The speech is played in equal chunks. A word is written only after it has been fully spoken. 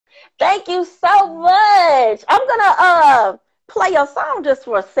Thank you so much. I'm gonna play your song just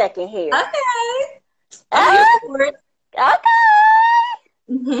for a second here. Okay. I'm here for it. Okay.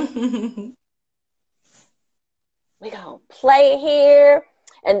 We're gonna play it here,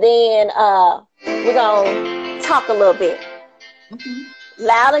 and then we're gonna talk a little bit.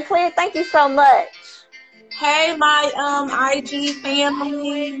 Loud and clear. Thank you so much. Hey, my IG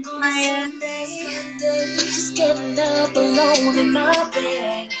family, friends. Just getting up alone in my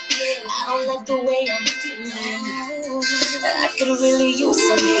bed. I don't like the way I'm feeling. I could really use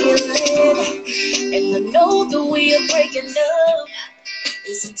some healing. And I know that we are breaking up.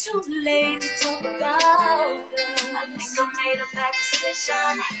 Is it too late to talk about? I think I made a bad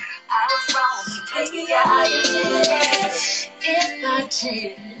decision. I was wrong. Maybe I did. If I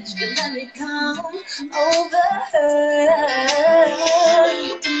change, then let me come over.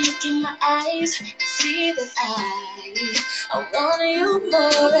 You can look in my eyes and see that I want you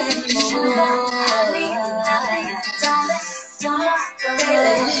more and more. I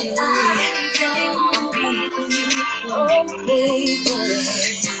really wanna be with you, oh baby.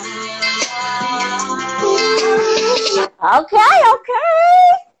 Okay.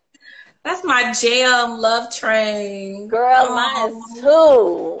 That's my jam, Love Train. Girl, mine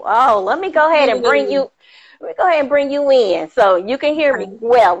too. Oh, let me go ahead and bring you. Let me go ahead and bring you in so you can hear me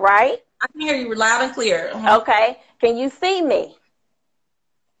well, right? I can hear you loud and clear. Okay. Can you see me?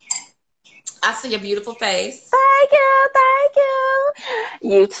 I see your beautiful face. Thank you.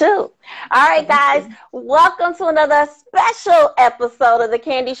 You too. All right, guys. Welcome to another special episode of The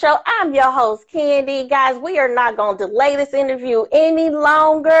Candy Show. I'm your host, Candy. Guys, we are not going to delay this interview any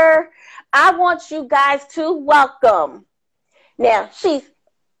longer. I want you guys to welcome. Now, she's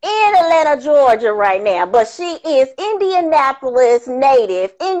in Atlanta, Georgia right now, but she is Indianapolis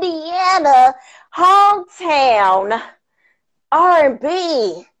native, Indiana, hometown,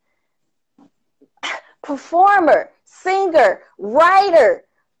 R&B, performer, singer, writer,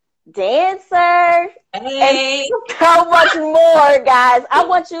 dancer, and so much more, guys. I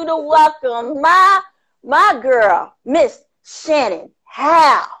want you to welcome my girl, Miss Shannon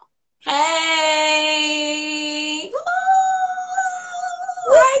Howell. Hey!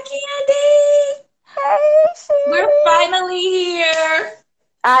 Hi, Candy! Hey, Shannon. We're finally here.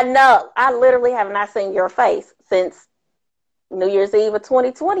 I know. I literally have not seen your face since New Year's Eve of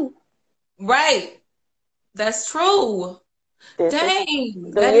 2020. Right. That's true. Dang.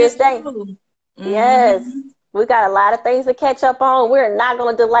 New Year's Day. Yes. We got a lot of things to catch up on. We're not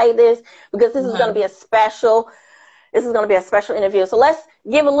going to delay this because this is going to be a special interview. So let's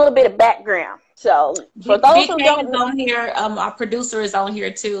give a little bit of background. So for those who don't know, on here, our producer is on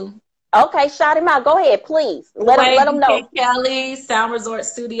here too. Okay, shout him out. Go ahead, please. Let him know. Kelly, Sound Resort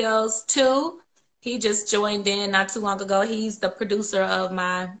Studios 2. He just joined in not too long ago. He's the producer of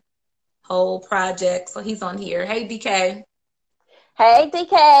my whole project. So he's on here. Hey, DK. Hey,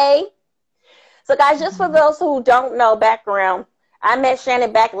 DK. So guys, just for those who don't know background, I met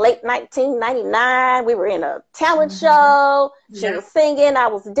Shannon back late 1999. We were in a talent show. She was singing. I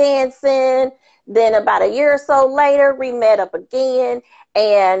was dancing. Then about a year or so later, we met up again,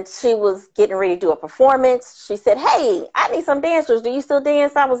 and she was getting ready to do a performance. She said, hey, I need some dancers. Do you still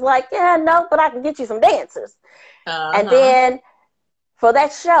dance? I was like, yeah, no, but I can get you some dancers. And then for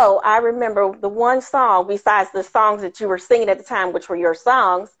that show, I remember the one song, besides the songs that you were singing at the time, which were your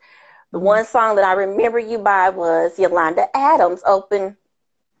songs, the one song that I remember you by was Yolanda Adams, Open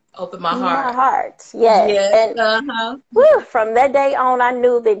My Heart. Yes. And from that day on, I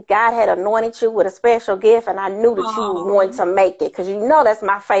knew that God had anointed you with a special gift, and I knew that you were going to make it, because you know that's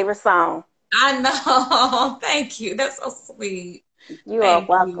my favorite song. I know. Thank you. That's so sweet. You are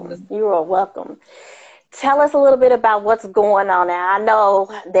welcome. You are welcome. Tell us a little bit about what's going on now. I know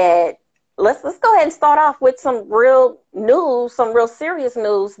that let's go ahead and start off with some real news, some real serious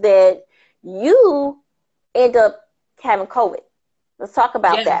news that you end up having COVID. Let's talk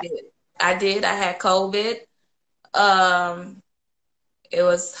about that. I did. I had COVID. It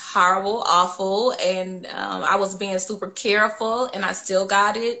was horrible, awful, and I was being super careful, and I still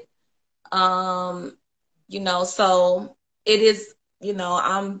got it. So it is,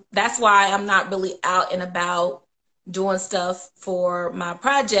 that's why I'm not really out and about doing stuff for my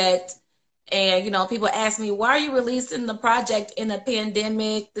project. And, people ask me, why are you releasing the project in a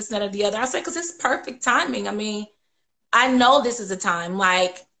pandemic, this, that, or the other? I say, because it's perfect timing. I mean, I know this is a time,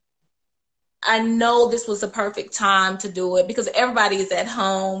 I know this was the perfect time to do it because everybody is at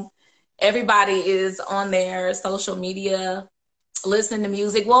home. Everybody is on their social media, listening to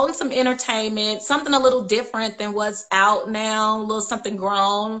music, wanting some entertainment, something a little different than what's out now, a little something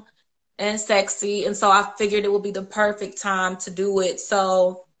grown and sexy. And so I figured it would be the perfect time to do it.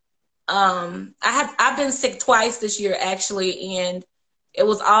 So I've been sick twice this year actually, and it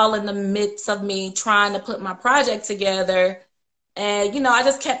was all in the midst of me trying to put my project together. And, you know, I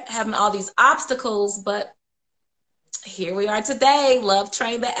just kept having all these obstacles, but here we are today. Love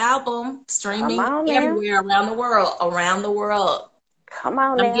Train, the album, streaming everywhere around the world, Come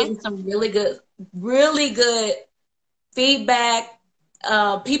on I'm now. getting some really good feedback.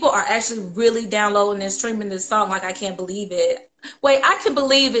 People are actually really downloading and streaming this song. Like, I can't believe it. Wait, I can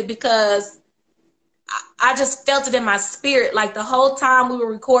believe it because I just felt it in my spirit. Like, the whole time we were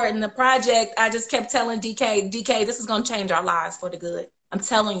recording the project, I just kept telling DK, this is going to change our lives for the good. I'm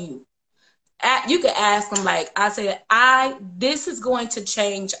telling you. You could ask them, like, I said, this is going to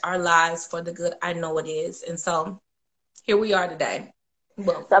change our lives for the good. I know it is. And so here we are today.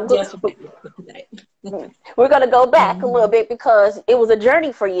 Well, today. We're going to go back a little bit because it was a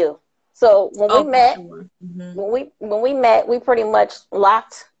journey for you. So when we met, when we met, we pretty much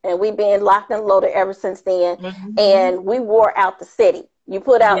locked, and we've been locked and loaded ever since then. And we wore out the city. You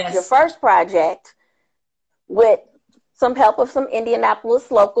put out your first project with some help of some Indianapolis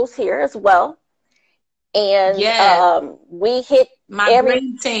locals here as well. And we hit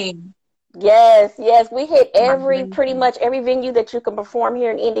dream team. Yes, we hit pretty much every venue that you can perform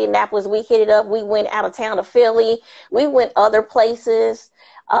here in Indianapolis. We hit it up. We went out of town to Philly. We went other places.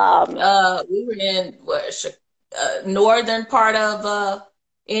 We were in northern part of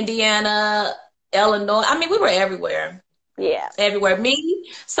Indiana, Illinois. I mean, we were everywhere. Yeah. Everywhere.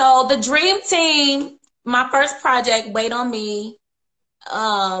 So the dream team, my first project, Wait on Me,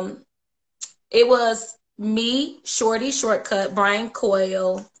 it was me, Shorty Shortcut, Brian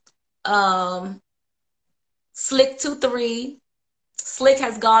Coyle, Slick 23. Slick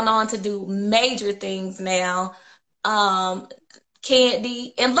has gone on to do major things now.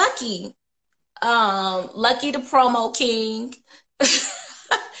 Candy and Lucky. Lucky the promo king.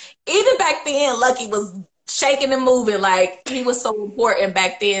 Even back then, Lucky was shaking and moving. Like, he was so important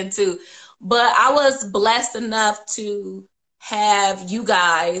back then too. But I was blessed enough to have you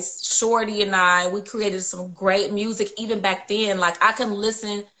guys, Shorty and we created some great music even back then. Like, I can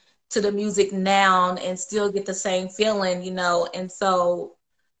listen to the music now and still get the same feeling, you know. And so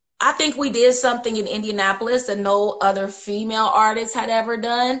I think we did something in Indianapolis that no other female artist had ever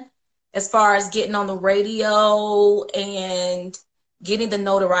done, as far as getting on the radio and getting the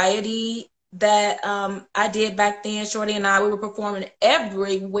notoriety that I did back then. Shorty and we were performing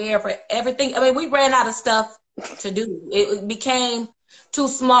everywhere for everything. I mean, we ran out of stuff to do. It became too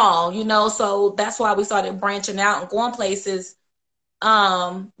small, you know, so that's why we started branching out and going places.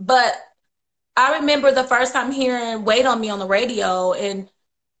 But I remember the first time hearing Wait on Me on the radio, and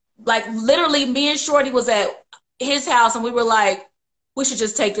like literally me and Shorty was at his house and we were like, we should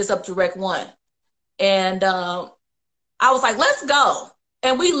just take this up to Rec 1. And I was like, let's go.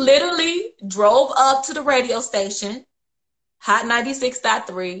 And we literally drove up to the radio station, Hot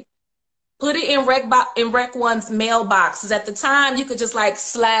 96.3, put it in Rec 1's mailboxes. At the time, you could just like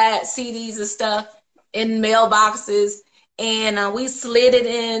slide CDs and stuff in mailboxes. And we slid it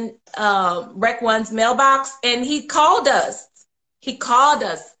in Rec 1's mailbox, and he called us.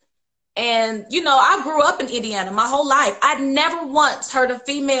 And, you know, I grew up in Indiana my whole life. I never once heard a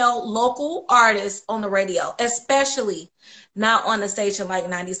female local artist on the radio, especially not on a station like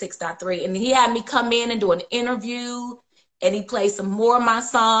 96.3. And he had me come in and do an interview, and he played some more of my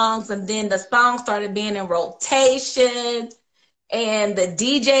songs. And then the songs started being in rotation, and the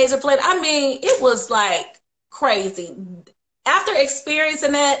DJs are playing. I mean, it was like crazy. After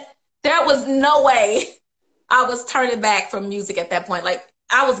experiencing that, there was no way I was turning back from music at that point. Like,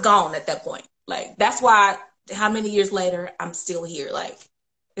 I was gone at that point. Like, that's why how many years later I'm still here. Like,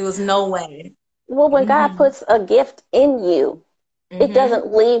 there was no way. Well, when God puts a gift in you, it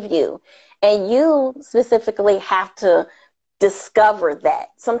doesn't leave you. And you specifically have to discover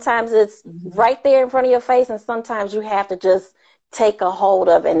that. Sometimes it's right there in front of your face, and sometimes you have to just take a hold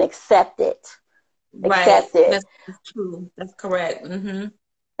of and accept it. Accept it. That's true. That's correct.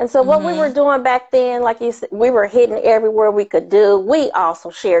 And so what we were doing back then, like you said, we were hitting everywhere we could do. We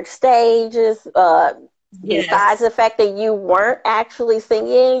also shared stages. Besides the fact that you weren't actually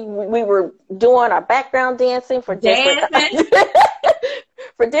singing, we were doing our background dancing for different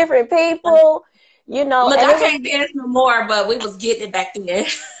for different people. You know, look, I can't dance no more, but we was getting it back then.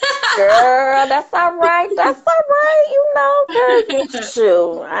 Girl, that's all right. That's all right. You know,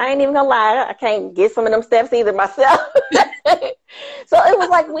 shoot, I ain't even gonna lie. I can't get some of them steps either myself. So it was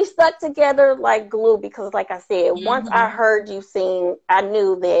like we stuck together like glue because, like I said, once I heard you sing, I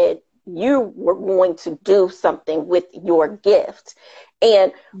knew that you were going to do something with your gift.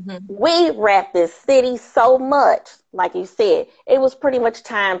 And we wrapped this city so much, like you said, it was pretty much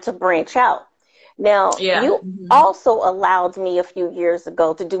time to branch out. Now, you also allowed me a few years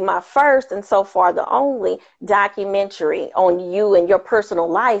ago to do my first and so far the only documentary on you and your personal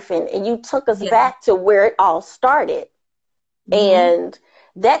life. And you took us back to where it all started. And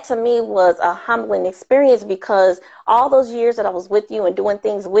that to me was a humbling experience, because all those years that I was with you and doing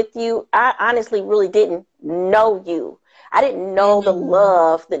things with you, I honestly really didn't know you. I didn't know the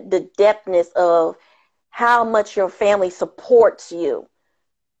love, the depthness of how much your family supports you.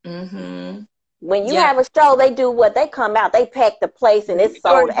 When you have a show, they do what? They come out, they pack the place, and it's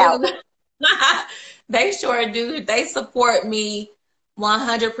sold out. They sure do. They support me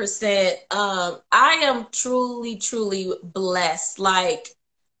 100%. I am truly, truly blessed. Like,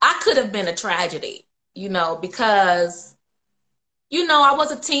 I could have been a tragedy, you know, because, you know, I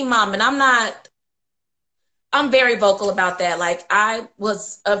was a teen mom, and I'm very vocal about that. Like, I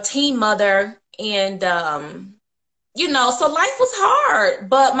was a teen mother, and, you know, so life was hard,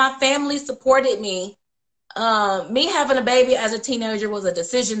 but my family supported me. Me having a baby as a teenager was a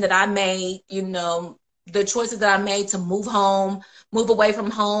decision that I made, you know, the choices that I made to move away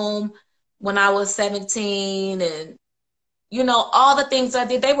from home when I was 17, and, you know, all the things I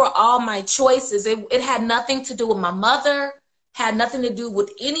did, they were all my choices. It had nothing to do with my mother, had nothing to do with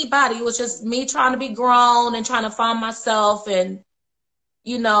anybody. It was just me trying to be grown and trying to find myself, and,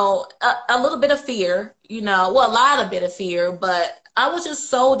 you know, a little bit of fear, you know, well, a lot of bit of fear, but I was just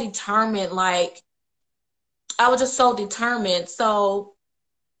so determined. Like, I was just so determined. So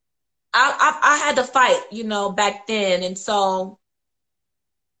I had to fight, you know, back then. And so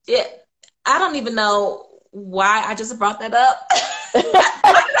I don't even know why I just brought that up. Why did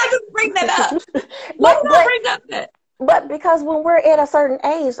I just bring that up? Why did I bring up that? But because when we're at a certain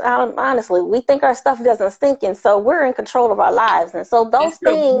age, honestly, we think our stuff doesn't stink, and so we're in control of our lives. And so those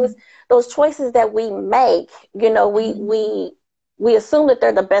things, those choices that we make, you know, we assume that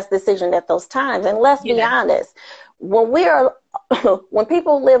they're the best decision at those times. And let's be honest, when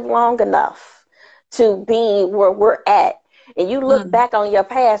people live long enough to be where we're at, and you look back on your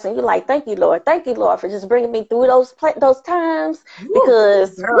past and you're like, thank you, Lord, for just bringing me through those times,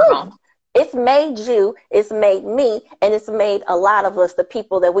 because it's made you, it's made me, and it's made a lot of us the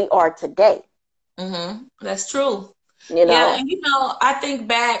people that we are today. That's true. You know? Yeah, and you know, I think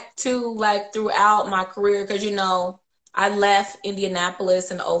back to, like, throughout my career, because, you know, I left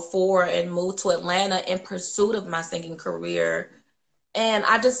Indianapolis in 2004 and moved to Atlanta in pursuit of my singing career. And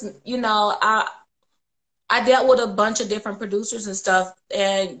I just, you know, I dealt with a bunch of different producers and stuff,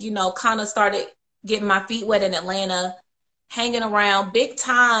 and, you know, kind of started getting my feet wet in Atlanta, hanging around big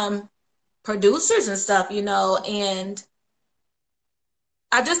time producers and stuff, you know, and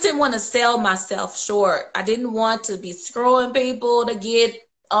I just didn't want to sell myself short. I didn't want to be screwing people to get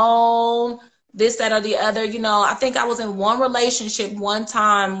on this, that, or the other. You know, I think I was in one relationship one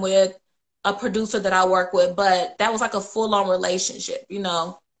time with a producer that I work with, but that was like a full-on relationship, you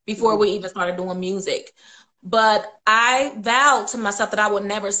know, before we even started doing music. But I vowed to myself that I would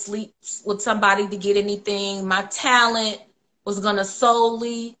never sleep with somebody to get anything. My talent was going to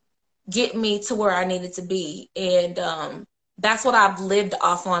solely get me to where I needed to be. And that's what I've lived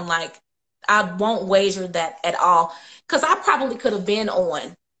off on. Like, I won't wager that at all, because I probably could have been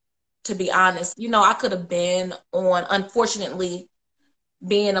on, to be honest. You know, I could have been on, unfortunately,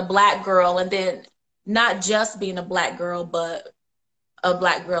 being a Black girl, and then not just being a Black girl, but a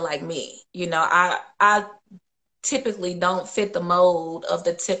Black girl like me. You know, I typically don't fit the mold of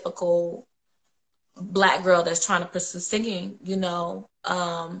the typical Black girl that's trying to pursue singing, you know.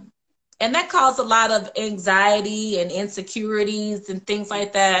 And that caused a lot of anxiety and insecurities and things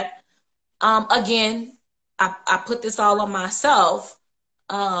like that. Again, I put this all on myself.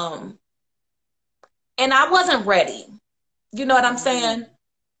 And I wasn't ready. You know what I'm saying?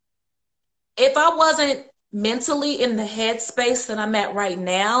 If I wasn't mentally in the headspace that I'm at right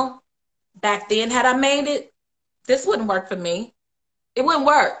now, back then, had I made it, this wouldn't work for me. It wouldn't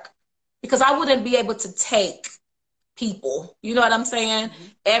work, because I wouldn't be able to take people. You know what I'm saying?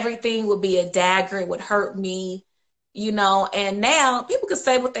 Everything would be a dagger. It would hurt me, you know. And now people can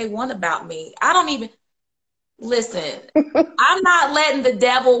say what they want about me. I don't even listen. I'm not letting the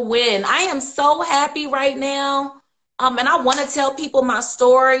devil win. I am so happy right now. And I want to tell people my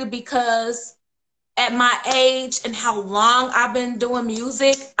story, because at my age and how long I've been doing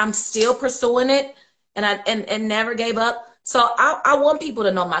music, I'm still pursuing it, and I never gave up. So I want people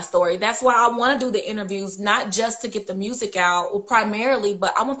to know my story. That's why I want to do the interviews, not just to get the music out, well, primarily,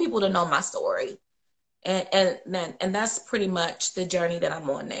 but I want people to know my story. And that's pretty much the journey that I'm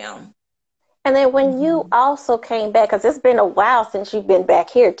on now. And then when you also came back, because it's been a while since you've been back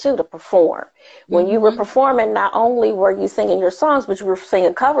here too to perform. When you were performing, not only were you singing your songs, but you were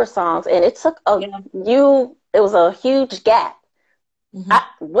singing cover songs, and it took it was a huge gap. When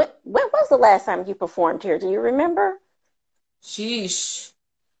was the last time you performed here? Do you remember? Sheesh,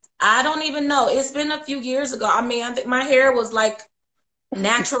 I don't even know. It's been a few years ago. I mean, I think my hair was like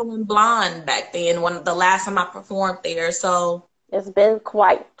natural and blonde back then when the last time I performed there. So it's been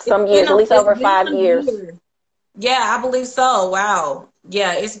quite some years, at least over 5 years. Yeah, I believe so. Wow.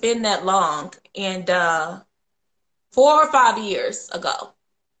 Yeah, it's been that long. And 4 or 5 years ago.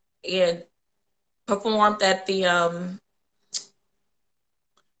 And performed at the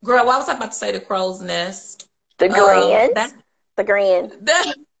girl, what was I about to say? The Crow's Nest. The Grand. The Grand.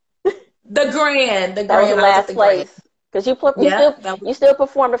 The Grand. That was the last place. Because you still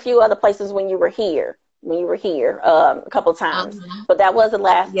performed a few other places when you were here. A couple times. But that was the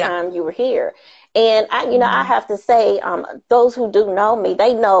last time you were here. And I have to say, those who do know me,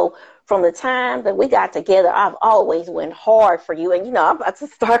 they know from the time that we got together, I've always went hard for you. And I'm about to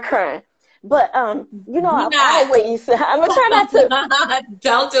start crying. But I've always, I'm gonna try not to.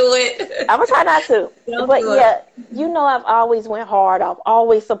 Don't do it. I'm gonna try not to. I've always went hard. I've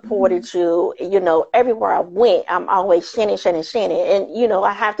always supported you. Everywhere I went, I'm always Shannon. And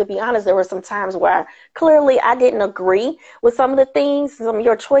I have to be honest. There were some times where clearly I didn't agree with some of the things, some of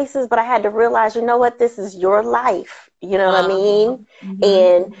your choices, but I had to realize, you know what, this is your life. You know what I mean?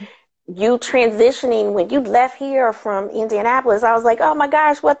 And you transitioning when you left here from Indianapolis, I was like, oh my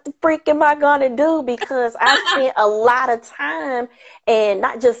gosh, what the freak am I gonna do? Because I spent a lot of time, and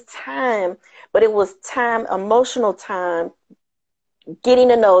not just time, but it was time, emotional time, getting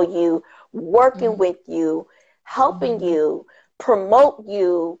to know you, working with you, helping you, promote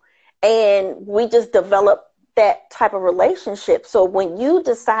you, and we just developed that type of relationship. So when you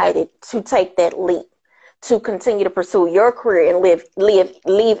decided to take that leap, to continue to pursue your career and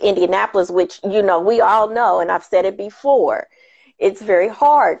leave Indianapolis, which, we all know, and I've said it before, it's very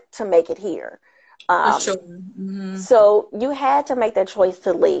hard to make it here. For sure. So you had to make that choice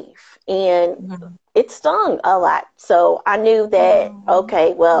to leave, and it stung a lot. So I knew that,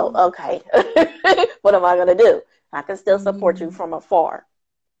 okay, what am I going to do? I can still support you from afar.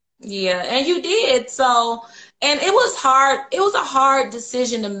 Yeah, and you did. So, and it was hard. It was a hard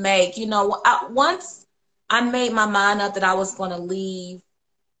decision to make. Once I made my mind up that I was going to leave,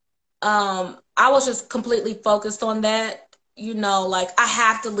 I was just completely focused on that, like I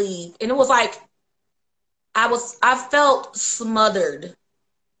have to leave. And it was like, I felt smothered.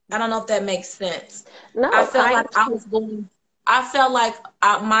 I don't know if that makes sense. No, I felt like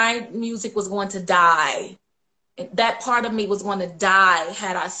my music was going to die. That part of me was going to die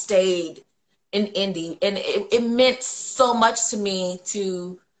had I stayed in indie. And it meant so much to me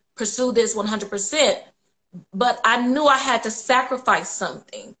to pursue this 100%. But I knew I had to sacrifice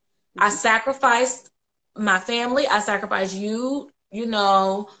something. I sacrificed my family. I sacrificed you,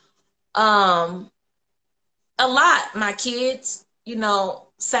 a lot. My kids,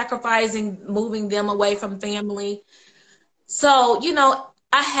 sacrificing, moving them away from family. So,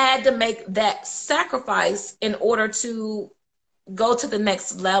 I had to make that sacrifice in order to go to the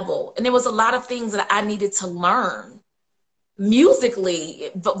next level. And there was a lot of things that I needed to learn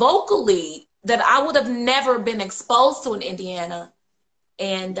musically, vocally, that I would have never been exposed to in Indiana.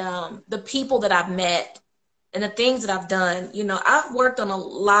 And the people that I've met and the things that I've done, I've worked on a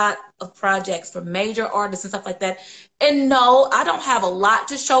lot of projects for major artists and stuff like that. And no, I don't have a lot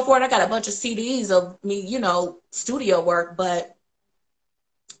to show for it. I got a bunch of CDs of me, studio work, but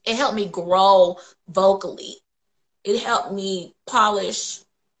it helped me grow vocally. It helped me polish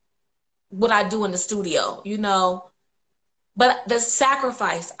what I do in the studio, But the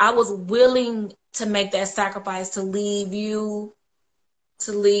sacrifice, I was willing to make that sacrifice to leave you,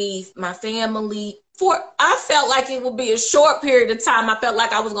 to leave my family. I felt like it would be a short period of time. I felt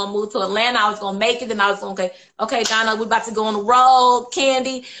like I was going to move to Atlanta. I was going to make it. And I was going to, okay, Donna, we're about to go on the road.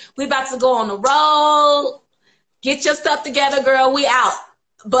 Candy, we're about to go on the road. Get your stuff together, girl. We out.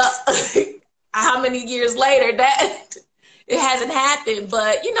 But how many years later that it hasn't happened.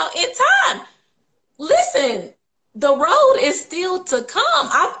 But, in time, listen, the road is still to come.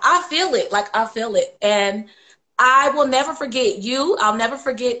 I feel it. I feel it. And I will never forget you. I'll never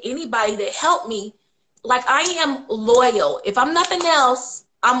forget anybody that helped me. I am loyal. If I'm nothing else,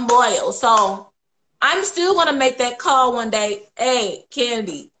 I'm loyal. So I'm still going to make that call one day. Hey,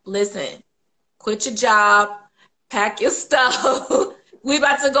 Candy, listen, quit your job, pack your stuff. We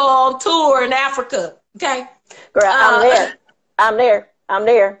about to go on tour in Africa. Okay. Girl, I'm there. I'm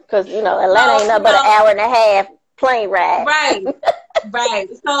there because, you know, Atlanta ain't nothing but an hour and a half plane ride. Right. Right.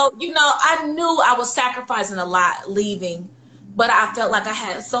 So, you know, I knew I was sacrificing a lot leaving, but I felt like I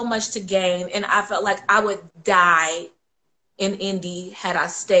had so much to gain, and I felt like I would die in Indy had I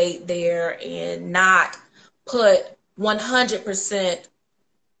stayed there and not put 100%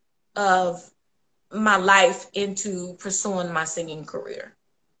 of my life into pursuing my singing career.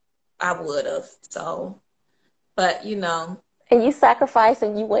 I would have. So, but you know. And you sacrificed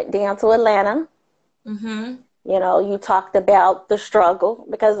and you went down to Atlanta. Mm-hmm. You know, you talked about the struggle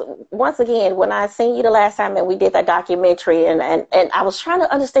because once again, when I seen you the last time and we did that documentary and I was trying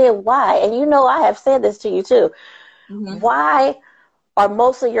to understand why, and you know, I have said this to you too. Mm-hmm. Why are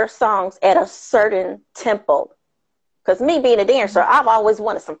most of your songs at a certain tempo? Because me being a dancer, I've always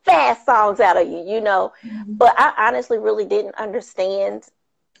wanted some fast songs out of you, you know, but I honestly really didn't understand.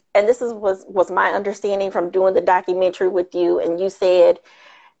 And this was my understanding from doing the documentary with you. And you said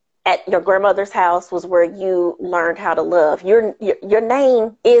at your grandmother's house was where you learned how to love. Your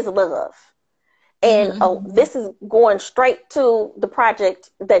name is Love. And this is going straight to the project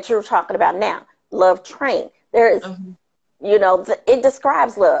that you're talking about now, Love Train. There is, you know, it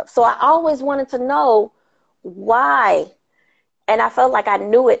describes love. So I always wanted to know why. And I felt like I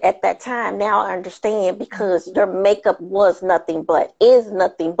knew it at that time. Now I understand because your makeup is nothing but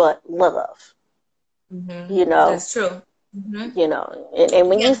love. You know, that's true. You know, and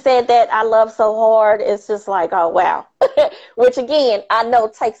when you said that I love so hard, it's just like, oh, wow. Which, again, I know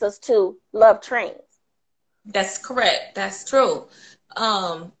takes us to Love Trains. That's correct. That's true.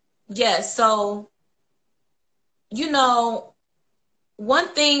 So, you know, one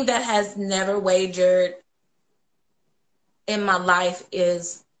thing that has never wavered in my life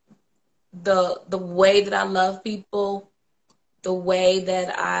is the way that I love people, the way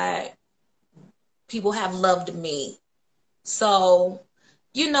that people have loved me. So,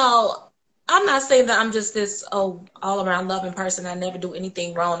 you know, I'm not saying that I'm just this all around loving person. I never do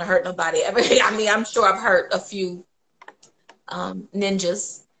anything wrong to hurt nobody ever. I mean, I'm sure I've hurt a few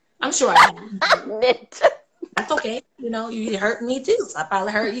ninjas. I'm sure I have. Ninja. That's okay. You know, you hurt me too. So I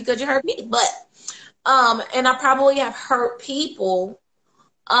probably hurt you because you hurt me. But and I probably have hurt people.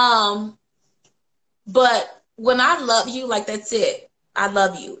 But when I love you, like, that's it. I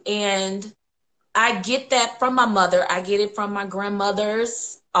love you. And I get that from my mother. I get it from my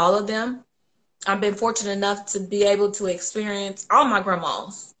grandmothers, all of them. I've been fortunate enough to be able to experience all my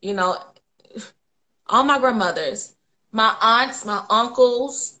grandmas, you know, all my grandmothers, my aunts, my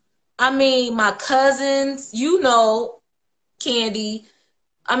uncles, I mean, my cousins, you know, Candy.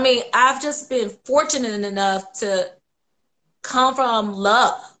 I mean, I've just been fortunate enough to come from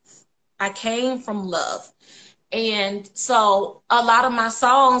love. I came from love. And so a lot of my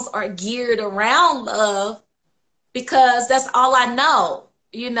songs are geared around love because that's all I know,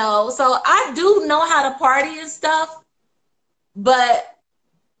 you know. So I do know how to party and stuff, but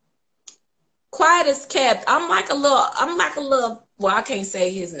quiet as kept. I'm like a little, well, I can't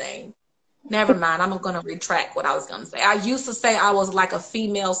say his name. Never mind. I'm going to retract what I was going to say. I used to say I was like a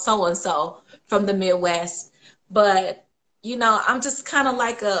female so-and-so from the Midwest, but, you know, I'm just kind of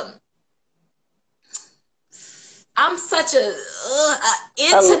like I'm such a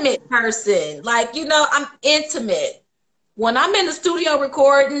intimate person. Like, you know, I'm intimate. When I'm in the studio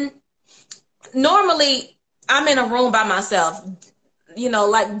recording, normally I'm in a room by myself. You know,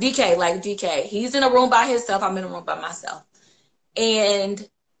 like DK. He's in a room by himself. I'm in a room by myself. And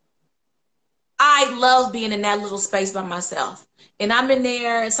I love being in that little space by myself. And I'm in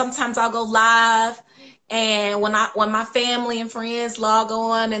there, and sometimes I'll go live. And when my family and friends log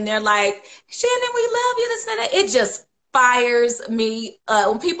on and they're like, Shannon, we love you, this and that, it just fires me.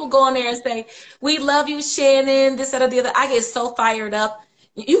 When people go in there and say, we love you, Shannon, this, that, or the other, I get so fired up.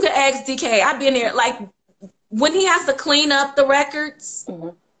 You can ask DK. I've been there. Like, when he has to clean up the records,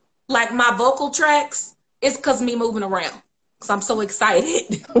 like my vocal tracks, it's because me moving around. Because I'm so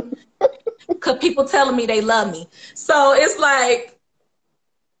excited. Because people telling me they love me. So it's like,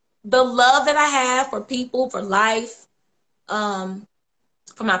 the love that I have for people, for life, for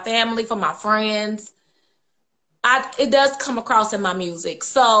my family, for my friends, it does come across in my music.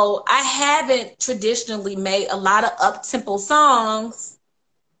 So I haven't traditionally made a lot of up-tempo songs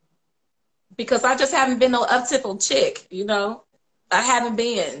because I just haven't been no up-tempo chick, you know? I haven't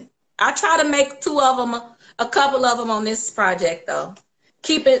been. I try to make a couple of them on this project, though.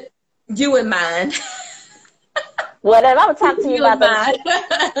 Keep it you in mind. Well, then I'm going to talk to you about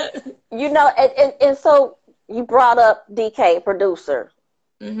that. You know, and so you brought up DK, producer.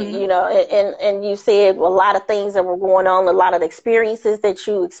 You know, and you said a lot of things that were going on, a lot of experiences that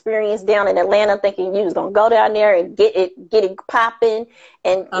you experienced down in Atlanta, thinking you was gonna go down there and get it popping,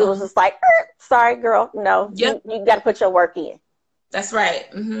 and it was just like, sorry, girl, no, Yep. you got to put your work in. That's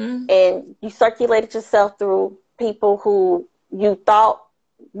right. And you circulated yourself through people who you thought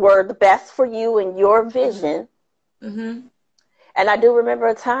were the best for you and your vision. And I do remember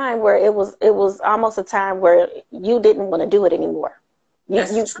a time where it was almost a time where you didn't want to do it anymore. You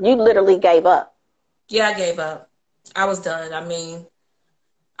literally gave up. Yeah, I gave up. I was done. I mean,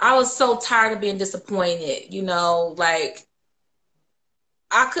 I was so tired of being disappointed, you know, like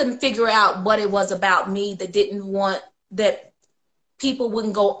I couldn't figure out what it was about me that didn't want that people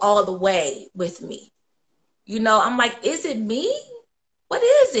wouldn't go all the way with me. You know, I'm like, is it me? What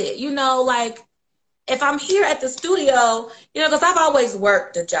is it? You know, like if I'm here at the studio, you know, because I've always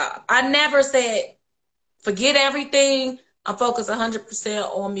worked a job. I never said, forget everything. I'm focused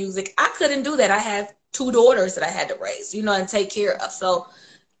 100% on music. I couldn't do that. I have 2 daughters that I had to raise, you know, and take care of. So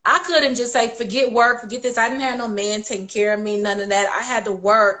I couldn't just say, forget work, forget this. I didn't have no man taking care of me, none of that. I had to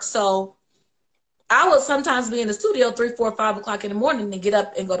work. So I would sometimes be in the studio 3, 4, 5 o'clock in the morning and get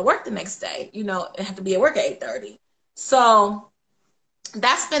up and go to work the next day, you know, and have to be at work at 8:30. So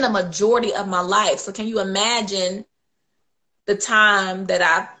that's been a majority of my life. So can you imagine the time that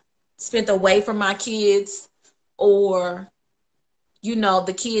I spent away from my kids, or, you know,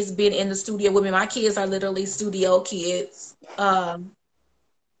 the kids being in the studio with me? My kids are literally studio kids.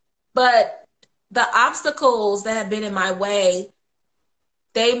 But the obstacles that have been in my way,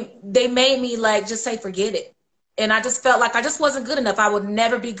 they made me like just say forget it. And I just felt like I just wasn't good enough. I would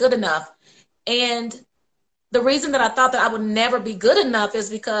never be good enough. And the reason that I thought that I would never be good enough is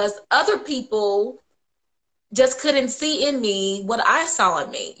because other people just couldn't see in me what I saw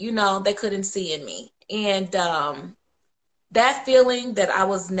in me. You know, they couldn't see in me. And that feeling that I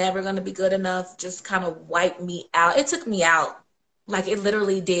was never going to be good enough just kind of wiped me out. It took me out. Like it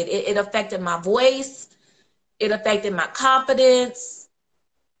literally did. It affected my voice. It affected my confidence.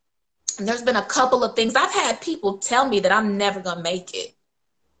 And there's been a couple of things. I've had people tell me that I'm never going to make it.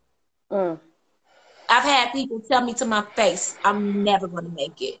 I've had people tell me to my face, I'm never going to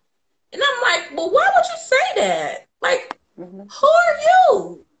make it. And I'm like, well, why would you say that? Like, who are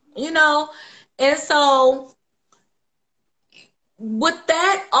you? You know? And so with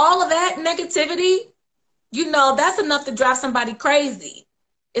that, all of that negativity, you know, that's enough to drive somebody crazy,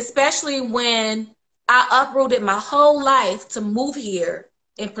 especially when I uprooted my whole life to move here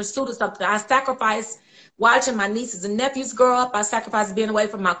in pursuit of something. I sacrificed watching my nieces and nephews grow up. I sacrificed being away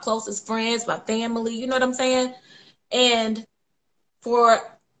from my closest friends, my family, you know what I'm saying? And for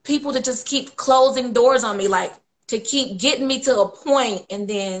people to just keep closing doors on me, like to keep getting me to a point and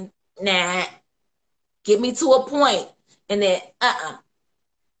then, nah, get me to a point and then,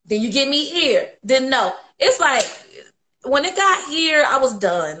 then you get me here, then no. It's like, when it got here, I was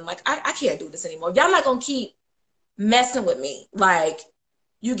done. Like, I can't do this anymore. Y'all not gonna keep messing with me. Like,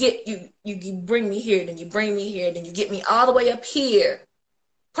 you bring me here, then you bring me here, then you get me all the way up here.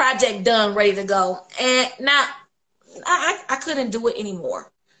 Project done, ready to go. And now, I couldn't do it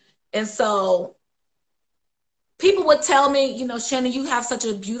anymore. And so, people would tell me, you know, Shannon, you have such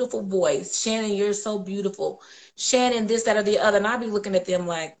a beautiful voice. Shannon, you're so beautiful. Shannon, this, that, or the other. And I'd be looking at them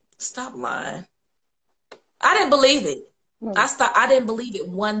like, stop lying. I didn't believe it. I didn't believe it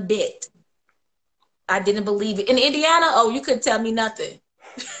one bit. I didn't believe it. In Indiana, oh, you couldn't tell me nothing.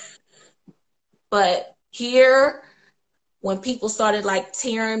 But here, when people started like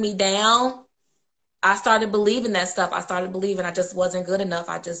tearing me down, I started believing that stuff. I started believing I just wasn't good enough.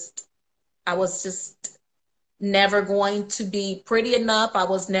 I was just never going to be pretty enough. I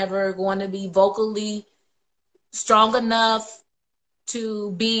was never going to be vocally strong enough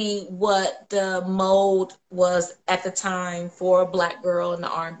to be what the mode was at the time for a Black girl in the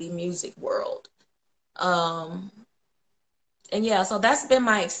R&B music world. And yeah, so that's been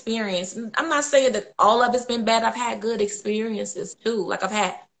my experience. I'm not saying that all of it's been bad. I've had good experiences too. Like I've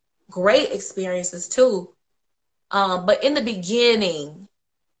had great experiences too. But in the beginning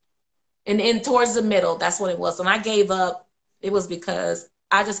and towards the middle, that's what it was. When I gave up, it was because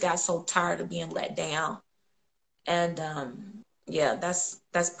I just got so tired of being let down. And yeah, that's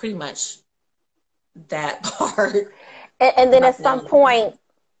pretty much that part. And then at some point,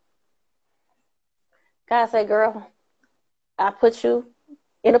 God said, girl, I put you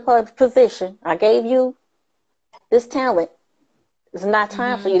in a position. I gave you this talent. It's not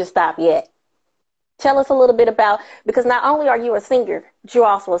time for you to stop yet. Tell us a little bit about, because not only are you a singer, but you're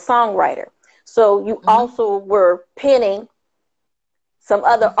also a songwriter. So you also were penning some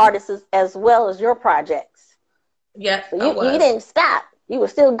other artists as well as your projects. Yeah, so you didn't stop. You were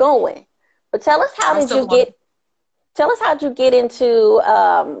still going. But tell us, I was still going. tell us how'd you get into,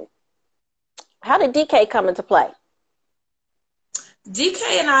 how did DK come into play? DK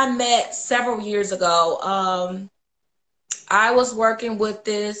and I met several years ago. I was working with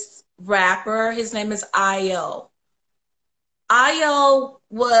this rapper. His name is IO. IO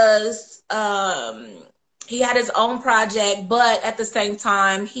was, he had his own project, but at the same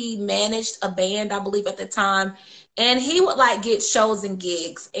time, he managed a band, I believe, at the time. And he would like get shows and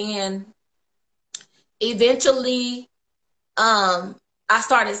gigs. And eventually, I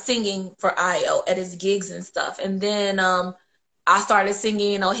started singing for IO at his gigs and stuff. And then I started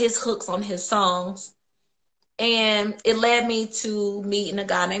singing, you know, his hooks on his songs. And it led me to meeting a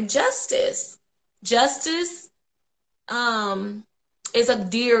guy named Justice. Justice is a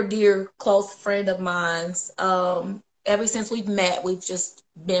dear, dear close friend of mine's. Ever since we've met, we've just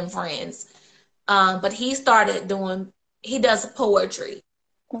been friends. But he does poetry.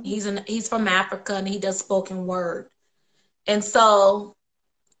 He's from Africa and he does spoken word. And so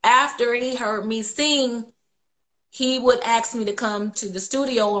after he heard me sing, he would ask me to come to the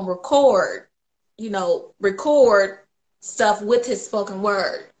studio and record stuff with his spoken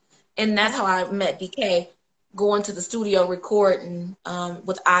word. And that's how I met DK, going to the studio recording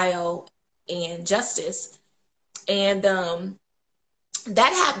with IO and Justice. And that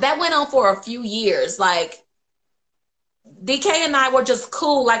went on for a few years. Like, DK and I were just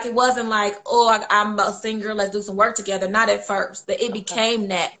cool. Like, it wasn't like, oh, I'm a singer, let's do some work together. Not at first. It became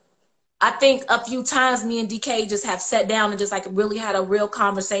that. I think a few times me and DK just have sat down and just like really had a real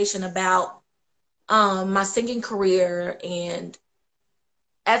conversation about my singing career. And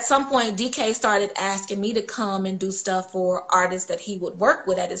at some point, DK started asking me to come and do stuff for artists that he would work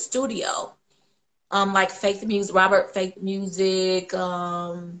with at his studio. Like Faith Music, Robert Faith Music.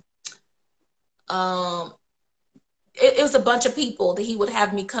 It was a bunch of people that he would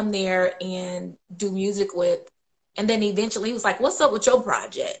have me come there and do music with. And then eventually he was like, what's up with your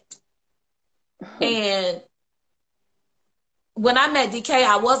project? And when I met DK,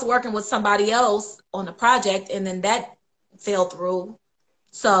 I was working with somebody else on the project, and then that fell through.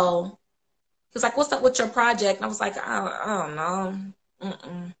 So he was like, what's up with your project? And I was like, I don't know.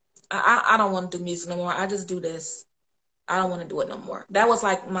 I don't want to do music no more. I just do this. I don't want to do it no more. That was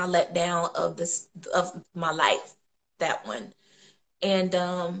like my letdown of my life, that one.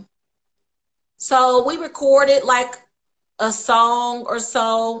 And so we recorded like a song or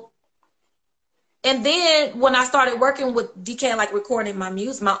so. And then when I started working with DK, like recording my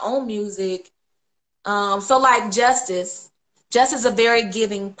music, my own music, so like Justice is a very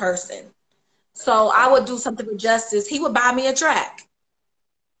giving person. So I would do something with Justice. He would buy me a track.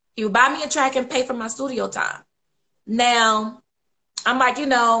 He would buy me a track and pay for my studio time. Now, I'm like,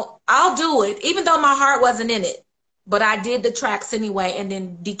 I'll do it, even though my heart wasn't in it. But I did the tracks anyway. And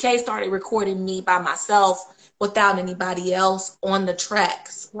then DK started recording me by myself without anybody else on the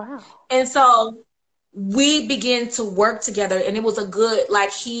tracks. Wow. And so we began to work together, and it was a good,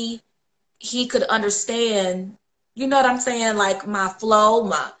 like, he could understand, you know what I'm saying? Like my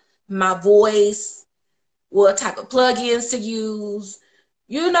flow, my voice, what type of plugins to use.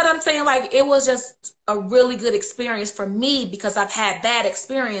 You know what I'm saying? Like, it was just a really good experience for me because I've had bad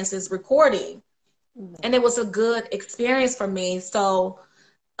experiences recording. And it was a good experience for me. So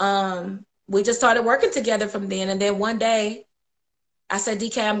we just started working together from then. And then one day I said,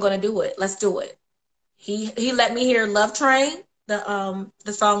 DK, I'm going to do it. Let's do it. He let me hear Love Train, the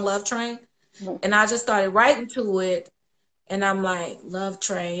song Love Train. And I just started writing to it. And I'm like, Love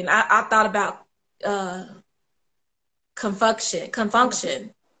Train. I thought about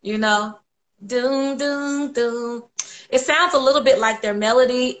confunction, Doom, doom, doom. It sounds a little bit like their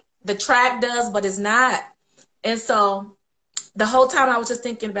melody. The track does, but it's not. And so the whole time I was just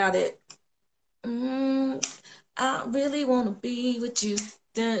thinking about it. I really want to be with you.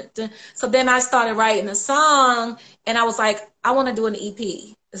 Dun, dun. So then I started writing a song, and I was like, I want to do an EP.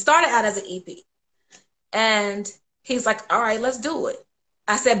 It started out as an EP. And he's like, all right, let's do it.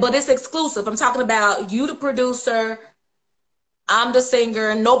 I said, but it's exclusive. I'm talking about you, the producer. I'm the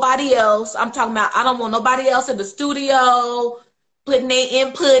singer, nobody else. I'm talking about, I don't want nobody else in the studio putting their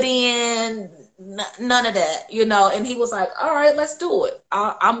input in, none of that, And he was like, all right, let's do it.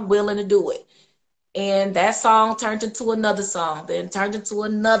 I'm willing to do it. And that song turned into another song, then turned into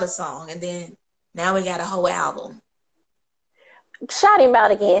another song. And then now we got a whole album. Shout him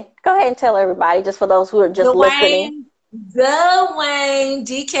out again. Go ahead and tell everybody, just for those who are just listening. Dwayne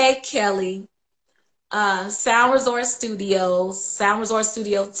DK Kelly, Sound Resort Studios, Sound Resort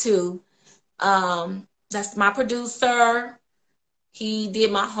Studio 2. That's my producer. He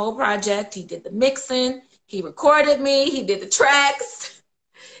did my whole project. He did the mixing. He recorded me. He did the tracks.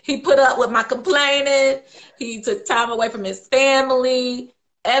 He put up with my complaining. He took time away from his family,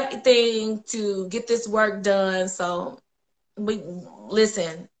 everything to get this work done. So we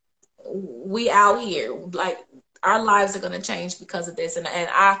listen, we out here. Like, our lives are gonna change because of this. And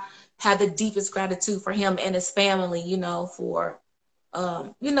I have the deepest gratitude for him and his family, for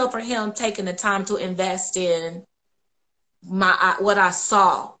for him taking the time to invest in what I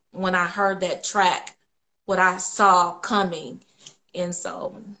saw when I heard that track, what I saw coming. And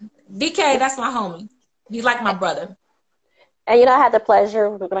so DK, that's my homie. He's like my brother. And I had the pleasure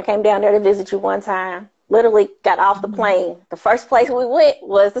when I came down there to visit you one time. Literally got off the plane. The first place we went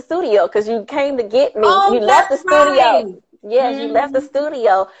was the studio because you came to get me. Oh, You left the studio. Right. Yes, you left the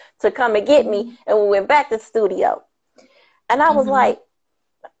studio to come and get me, and we went back to the studio. And I was like,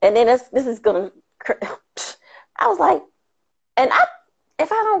 and then this is gonna. I was like, and I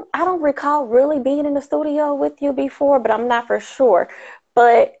don't recall really being in the studio with you before, but I'm not for sure.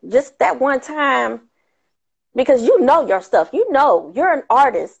 But just that one time. Because you know your stuff. You're an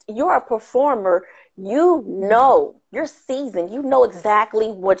artist. You're a performer. You're seasoned. You know exactly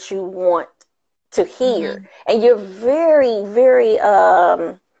what you want to hear. And you're very, very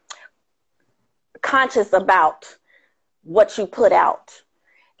conscious about what you put out.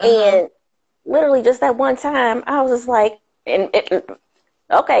 And literally just that one time, I was just like,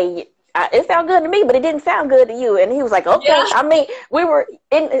 okay, it sounded good to me, but it didn't sound good to you. And he was like, okay. Yeah. I mean, we were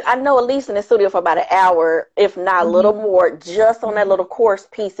I know at least in the studio for about an hour, if not a little more, just on that little chorus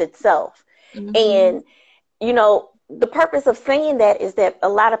piece itself. And, the purpose of saying that is that a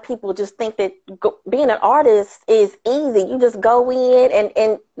lot of people just think that being an artist is easy. You just go in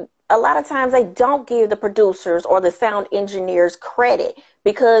and a lot of times they don't give the producers or the sound engineers credit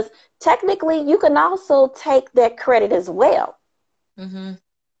because technically you can also take that credit as well.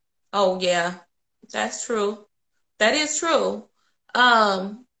 Oh, yeah, that's true. That is true.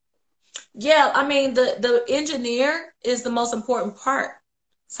 Yeah, I mean, the engineer is the most important part.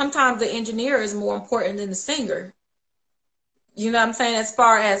 Sometimes the engineer is more important than the singer. You know what I'm saying? As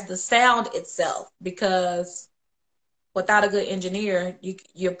far as the sound itself, because without a good engineer,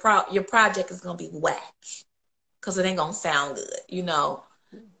 your project is going to be whack because it ain't going to sound good,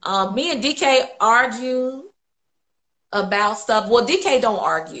 Me and DK argue about stuff. Well, DK don't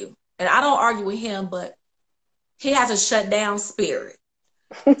argue. And I don't argue with him, but he has a shutdown spirit.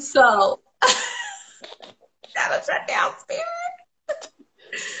 So, got a shutdown spirit.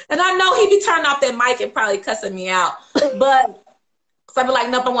 And I know he be turning off that mic and probably cussing me out. But, so I be like,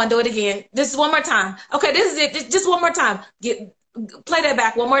 nope, I want to do it again. This is one more time. Okay, this is it. Just one more time. Play that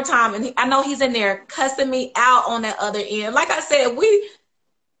back one more time. And I know he's in there cussing me out on that other end. Like I said,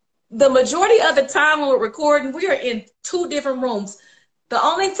 the majority of the time when we're recording, we are in 2 different rooms. The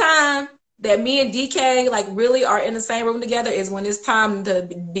only time that me and DK really are in the same room together is when it's time to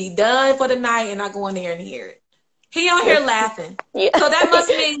be done for the night and I go in there and hear it. He on here laughing. Yeah. So that must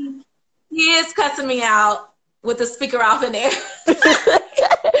mean he is cussing me out with the speaker off in there.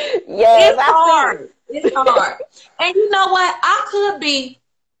 Yes, it's hard. It's hard. And you know what?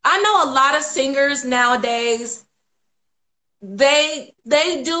 I know a lot of singers nowadays, they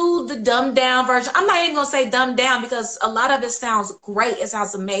do the dumbed down version. I'm not even gonna say dumbed down because a lot of it sounds great. It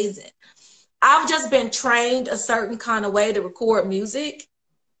sounds amazing. I've just been trained a certain kind of way to record music.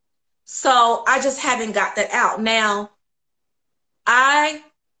 So I just haven't got that out. Now, I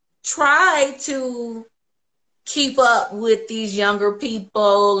try to keep up with these younger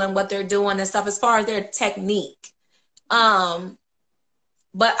people and what they're doing and stuff as far as their technique. But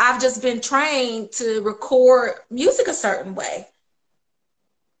I've just been trained to record music a certain way.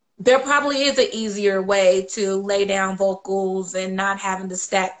 There probably is an easier way to lay down vocals and not having to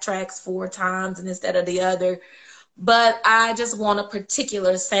stack tracks 4 times and instead of the other. But I just want a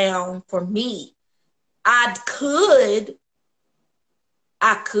particular sound for me. I could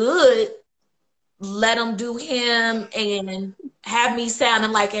let him do him and have me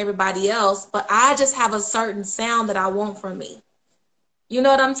sounding like everybody else, but I just have a certain sound that I want from me. You know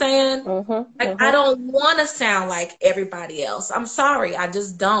what I'm saying? I don't want to sound like everybody else. I'm sorry. I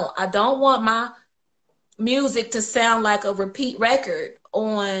just don't. I don't want my music to sound like a repeat record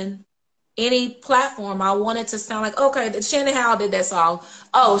on any platform. I want it to sound like, okay, Shannon Howell did that song.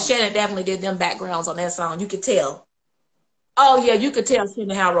 Oh, Shannon definitely did them backgrounds on that song. You could tell. Oh, yeah, you could tell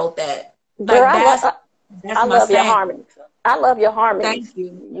Shannon Howell wrote that. Girl, I love your harmonies. I love your harmonies. Thank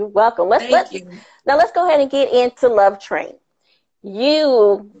you. You're welcome. Now let's go ahead and get into Love Train.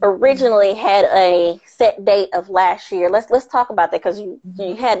 You originally had a set date of last year. Let's talk about that because you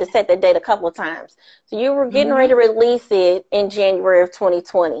had to set that date a couple of times. So you were getting ready to release it in January of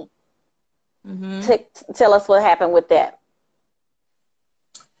 2020. Tell us what happened with that.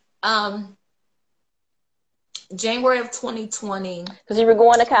 Um, January of 2020. Because you were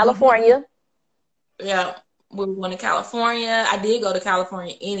going to California. Yeah, we were going to California. I did go to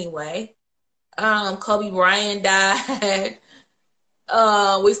California anyway. Kobe Bryant died.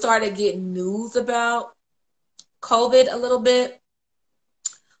 We started getting news about COVID a little bit,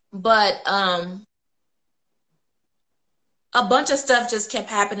 but a bunch of stuff just kept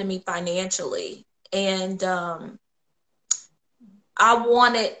happening to me financially, and I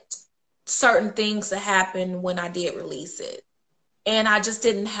wanted certain things to happen when I did release it, and I just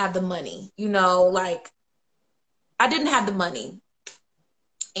didn't have the money, like I didn't have the money,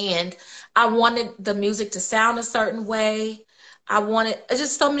 and I wanted the music to sound a certain way. I wanted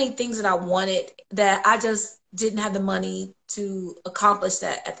just so many things that I wanted that I just didn't have the money to accomplish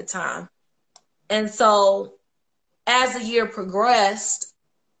that at the time. And so as the year progressed,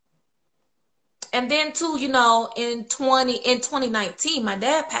 and then too, in 2019, my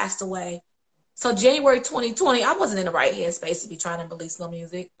dad passed away. So January 2020, I wasn't in the right headspace to be trying to release no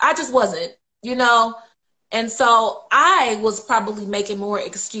music. I just wasn't, And so I was probably making more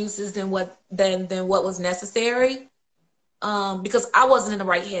excuses than what was necessary, because I wasn't in the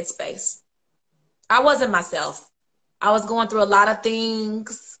right headspace. I wasn't myself. I was going through a lot of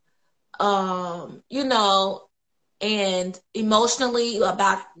things, and emotionally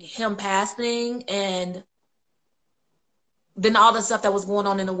about him passing, and then all the stuff that was going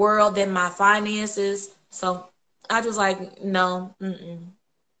on in the world, then my finances. So I was like, no. Mm-mm.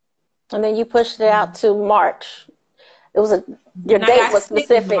 And then you pushed it out to March. Your date was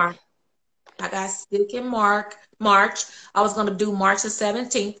specific. I got sick in March. I was going to do March the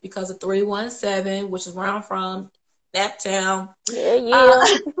 17th because of 317, which is where I'm from, that town. Yeah.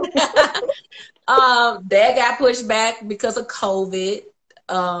 That got pushed back because of COVID.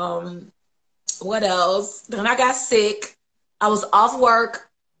 What else? Then I got sick. I was off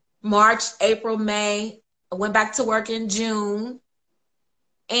work March, April, May. I went back to work in June.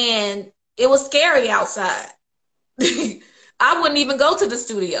 And it was scary outside. I wouldn't even go to the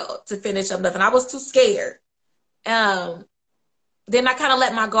studio to finish up nothing. I was too scared. Then I kind of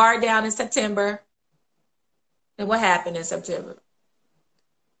let my guard down in September. And what happened in September?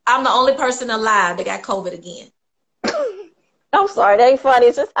 I'm the only person alive that got COVID again. I'm sorry, that ain't funny.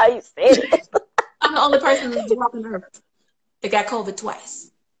 It's just how you said it. I'm the only person that's walking earth that got COVID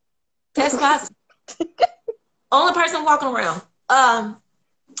twice. Test positive. Only person walking around.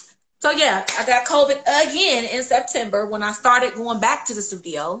 So yeah, I got COVID again in September when I started going back to the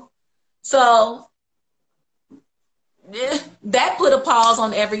studio. So that put a pause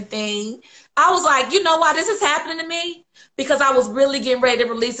on everything. I was like, you know why this is happening to me? Because I was really getting ready to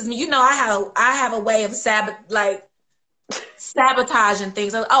release this. I have a way of sabotaging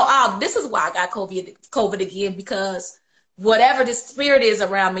things. This is why I got COVID again, because whatever the spirit is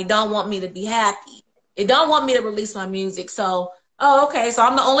around me don't want me to be happy. It don't want me to release my music. So, okay. So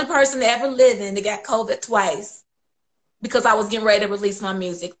I'm the only person ever living that got COVID twice because I was getting ready to release my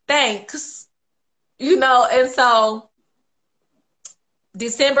music. Thanks. And so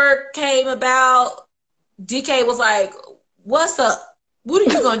December came about. DK was like, what's up? What are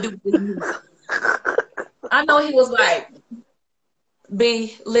you going to do with this music? I know he was like,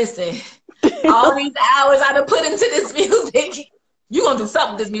 B, listen, all these hours I done put into this music, you're going to do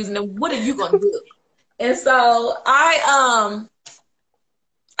something with this music. Now, what are you going to do? And so I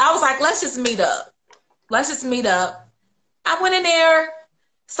was like, let's just meet up. I went in there,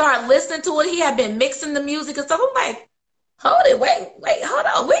 started listening to it. He had been mixing the music and stuff. I'm like, hold it, wait, hold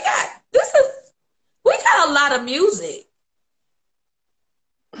on. We got a lot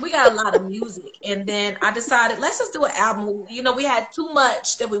of music. And then I decided, let's just do an album. We had too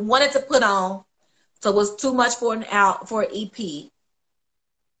much that we wanted to put on. So it was too much for an EP.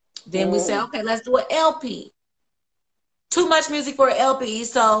 Then we said, okay, let's do an LP. Too much music for an LP.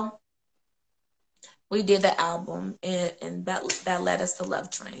 So we did the album, and that led us to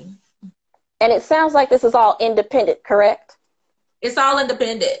Love Train. And it sounds like this is all independent, correct? It's all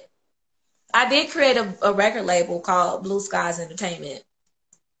independent. I did create a record label called Blue Skies Entertainment.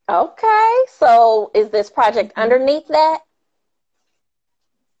 Okay. So is this project underneath that?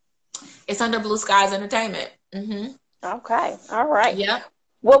 It's under Blue Skies Entertainment. Mm-hmm. Okay. All right. Yeah.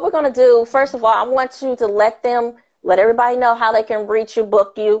 What we're going to do, first of all, I want you to let everybody know how they can reach you,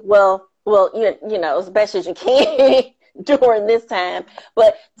 book you. Well, as best as you can during this time.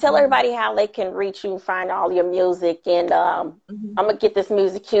 But tell everybody how they can reach you, find all your music, and I'm going to get this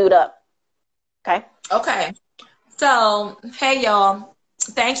music queued up. Okay? Okay. So, hey, y'all.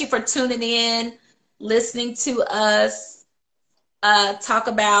 Thank you for tuning in, listening to us talk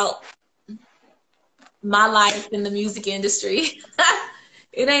about my life in the music industry.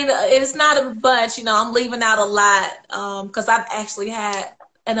 It's not a bunch, you know, I'm leaving out a lot, because I've actually had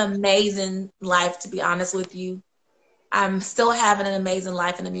an amazing life, to be honest with you. I'm still having an amazing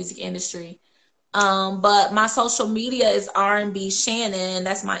life in the music industry. But my social media is RnB Shannon.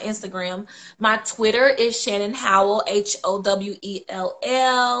 That's my Instagram. My Twitter is Shannon Howell, Howell.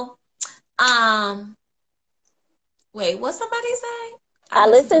 Wait, what somebody say? I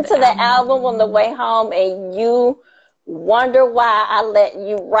listened to the album on the way home, and you wonder why I let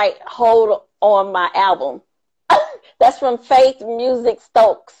you write "Hold on" my album. That's from Faith Music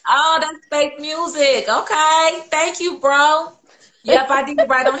Stokes. Oh, that's Faith Music. Okay, thank you, bro. Yep, I did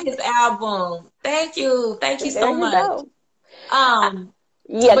write on his album. Thank you There so you much. go.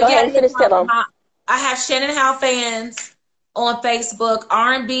 Yeah, go ahead and finish telling. I have Shannon Howell fans on Facebook,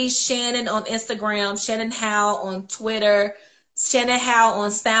 RnB Shannon on Instagram, Shannon Howell on Twitter, Shannon Howell on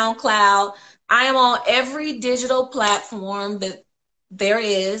SoundCloud. I am on every digital platform that there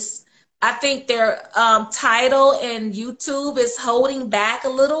is. I think their Tidal and YouTube is holding back a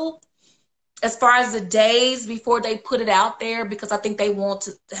little as far as the days before they put it out there, because I think they want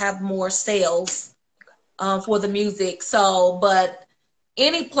to have more sales for the music. So, but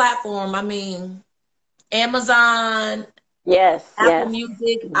any platform, I mean, Amazon, Apple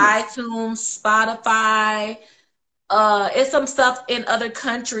Music, iTunes, Spotify. It's some stuff in other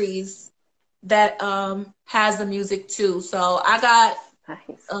countries that has the music too. So I got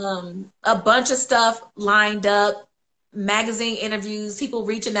a bunch of stuff lined up, magazine interviews, people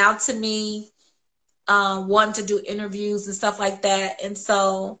reaching out to me, wanting to do interviews and stuff like that. And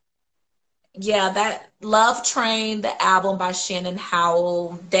so, yeah, that Love Train, the album by Shannon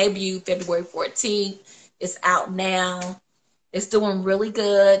Howell, debuted February 14th. It's out now. It's doing really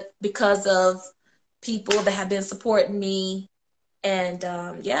good because of people that have been supporting me. And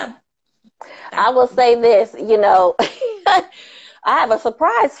yeah. I will say this, you know, I have a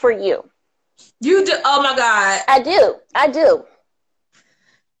surprise for you. You do? Oh my God. I do.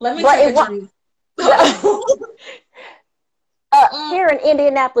 Let me take a drink. Here in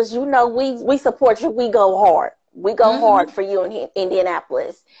Indianapolis, you know, we support you. We go hard. We go hard for you in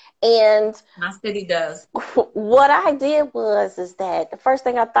Indianapolis. And my city does. What I did is that the first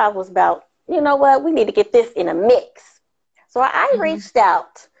thing I thought was about, you know what, we need to get this in a mix. So I reached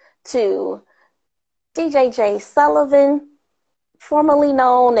out to DJ J Sullivan, formerly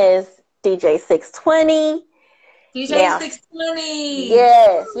known as DJ 620. DJ 620.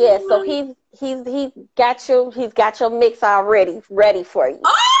 Yes. So he's got your mix already ready for you.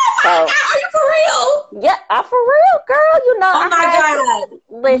 Oh my God, are you for real? Yeah, I'm for real, girl. You know. Oh my God.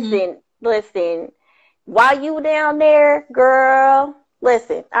 Listen. While you down there, girl,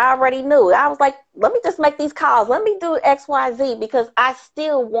 listen, I already knew. I was like, let me just make these calls. Let me do XYZ because I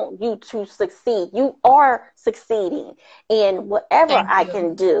still want you to succeed. You are succeeding. And whatever I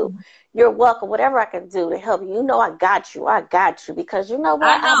can do, you're welcome. Whatever I can do to help you, you know, I got you. Because you know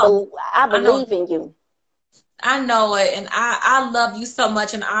what? I believe in you. I know it. And I love you so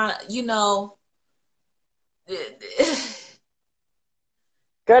much. And you know.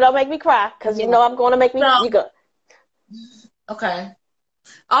 Girl, don't make me cry because you know I'm going to make me. You go. Okay.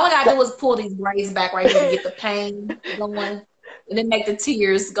 All I got to do is pull these braids back right here to get the pain going. And then make the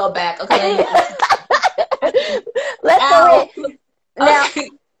tears go back. Okay. Let's go ahead.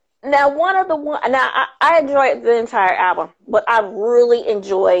 Now, I enjoyed the entire album, but I really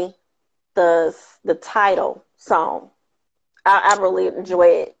enjoy the title song. I really enjoy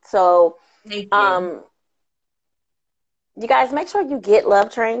it. So, you guys make sure you get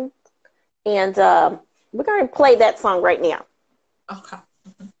Love Train, and we're going to play that song right now. Okay.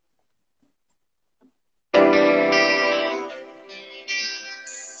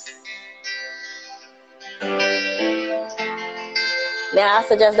 Now, I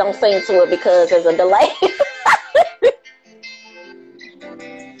suggest don't sing to it because there's a delay. I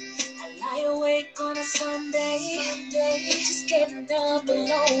lie awake on a Sunday, just getting up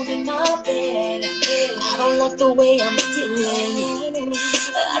alone in my bed. I don't like the way I'm feeling.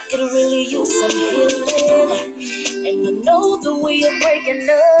 I could really use some healing. And I know that we are breaking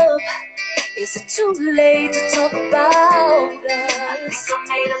up. Is it too late to talk about us? I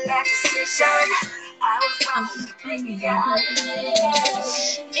made a bad decision. I was wrong to bring you out.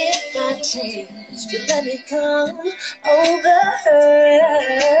 If I change, you let me come over.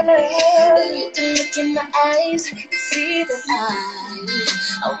 You can look in my eyes, you can see that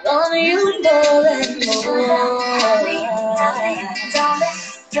I want you more and more.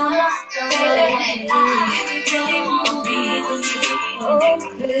 Oh,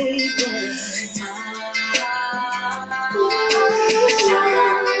 baby.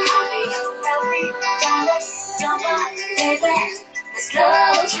 Let's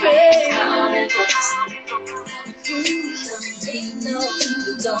Okay.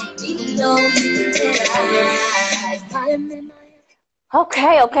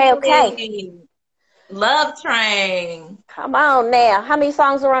 Love Train. Come on now. How many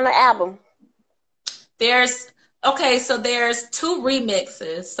songs are on the album? There's two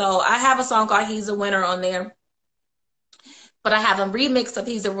remixes. So I have a song called He's a Winner on there. But I have a remix of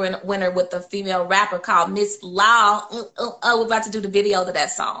He's a Winner with a female rapper called Miss Law. We're about to do the video to that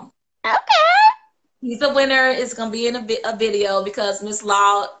song. Okay. He's a Winner. It's going to be in a video because Miss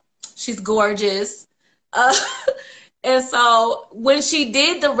Law, she's gorgeous. And so when she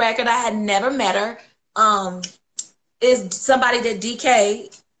did the record, I had never met her. Is somebody that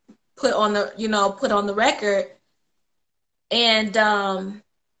DK put on the record. And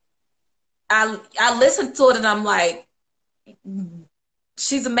I listened to it and I'm like,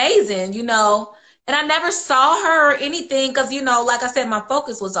 she's amazing, and I never saw her or anything because, like I said, my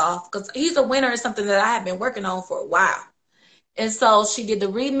focus was off because He's a Winner is something that I have been working on for a while. And so she did the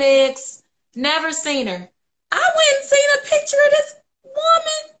remix, never seen her. I went and seen a picture of this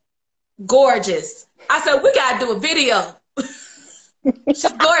woman. Gorgeous. I said, we got to do a video.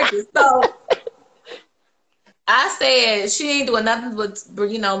 She's gorgeous. So I said, she ain't doing nothing but,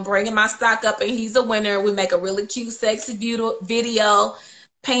 bringing my stock up, and He's a Winner. We make a really cute, sexy, beautiful video,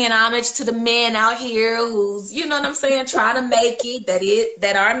 paying homage to the men out here who's, you know what I'm saying, trying to make it,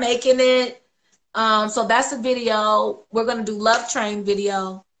 that are making it. So that's the video. We're going to do Love Train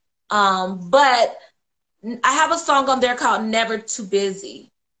video. But I have a song on there called Never Too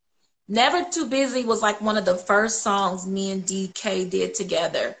Busy. Never Too Busy was like one of the first songs me and DK did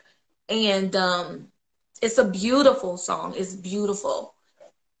together. And it's a beautiful song. It's beautiful.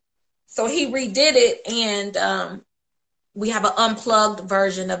 So he redid it, and we have an unplugged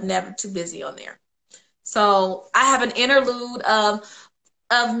version of Never Too Busy on there. So I have an interlude of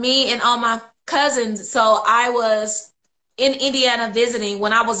me and all my cousins. So I was in Indiana visiting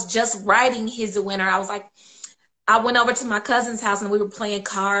when I was just writing He's a Winner. I went over to my cousin's house and we were playing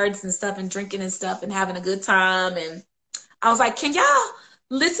cards and stuff and drinking and stuff and having a good time. And I was like, can y'all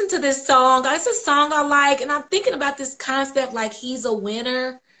listen to this song? It's a song I like. And I'm thinking about this concept like He's a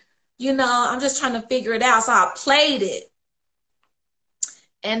Winner. I'm just trying to figure it out. So I played it.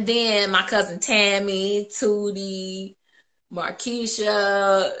 And then my cousin Tammy, Tootie,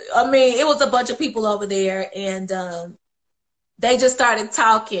 Markeisha. It was a bunch of people over there. And they just started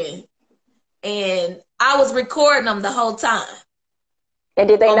talking. And I was recording them the whole time. And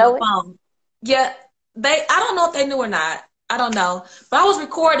did they know it? Phone. Yeah. I don't know if they knew or not. I don't know. But I was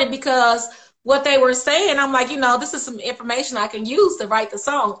recording because what they were saying, I'm like, this is some information I can use to write the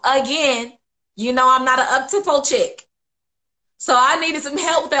song. Again, I'm not an up-tempo chick. So I needed some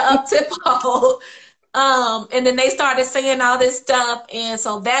help with the up-tempo. And then they started saying all this stuff. And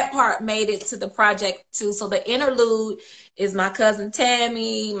so that part made it to the project too. So the interlude is my cousin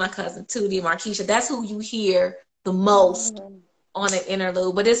Tammy, my cousin Tootie, Markeisha. That's who you hear the most on an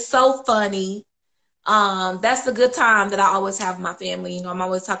interlude. But it's so funny. That's the good time that I always have with my family. I'm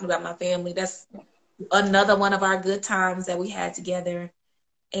always talking about my family. That's another one of our good times that we had together.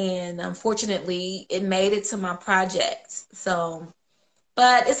 And unfortunately, it made it to my project. So,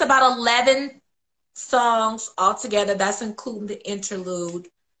 but it's about 11 songs altogether. That's including the interlude.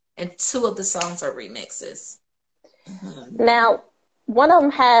 And 2 of the songs are remixes. Mm-hmm. Now, one of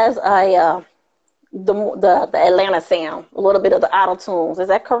them has the Atlanta sound, a little bit of the auto tunes. Is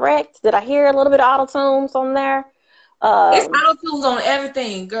that correct? Did I hear a little bit of auto tunes on there? It's auto tunes on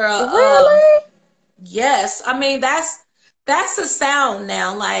everything, girl. Really? Yes. That's the sound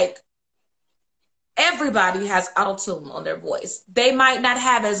now. Like, everybody has auto tune on their voice. They might not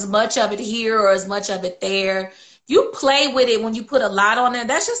have as much of it here or as much of it there. You play with it when you put a lot on it.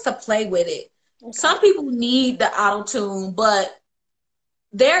 That's just to play with it. Okay. Some people need the auto tune, but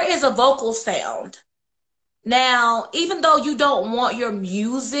there is a vocal sound. Now, even though you don't want your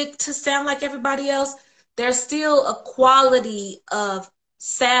music to sound like everybody else, there's still a quality of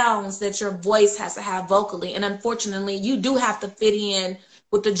sounds that your voice has to have vocally. And unfortunately, you do have to fit in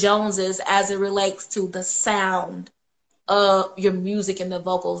with the Joneses as it relates to the sound of your music and the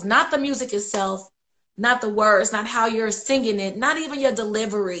vocals. Not the music itself, not the words, not how you're singing it, not even your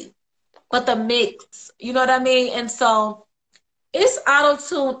delivery, but the mix. You know what I mean? And so it's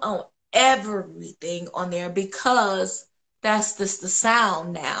auto-tune on everything on there because that's just the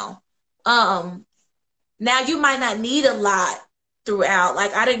sound now. Now you might not need a lot throughout.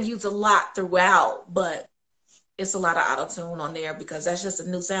 Like, I didn't use a lot throughout, but it's a lot of auto-tune on there because that's just a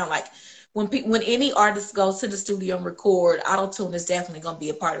new sound. Like, when any artist goes to the studio and record, auto-tune is definitely going to be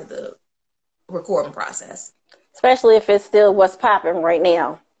a part of the recording process. Especially if it's still what's popping right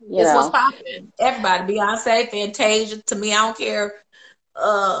now. You It's what's know. popping. Everybody, Beyonce, Fantasia, to me, I don't care.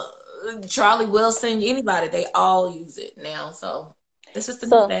 Charlie Wilson, anybody, they all use it now. So this is the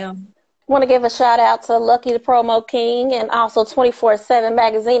new So sound. want to give a shout out to Lucky the Promo King, and also 24/7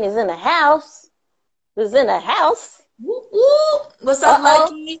 Magazine is in the house. Is in the house. Woo, woo. What's up, Uh-oh.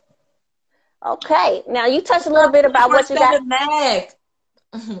 Lucky? Okay. Now you touched a What's little up, bit about what you got. 24/7 Mag?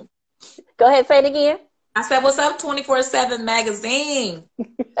 Go ahead, say it again. I said, what's up, 24/7 Magazine?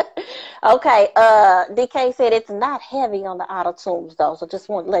 Okay. DK said it's not heavy on the auto tunes though, so just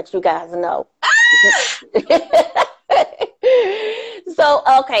want to let you guys know. So,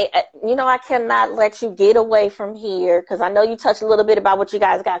 okay, I cannot let you get away from here because I know you touched a little bit about what you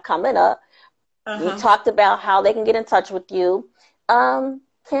guys got coming up. You talked about how they can get in touch with you.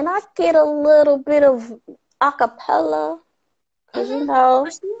 Can I get a little bit of acapella?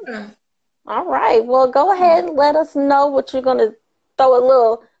 Because, For sure. all right. Well, go ahead and let us know what you're going to throw a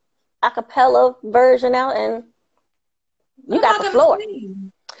little acapella version out, and you What am got I the gonna floor.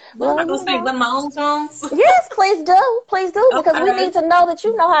 sing? What am Well, I gonna sing? One of my own songs? yes, please do. Please do, because we Okay. need to know that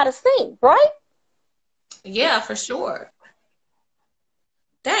you know how to sing, right? Yeah, for sure.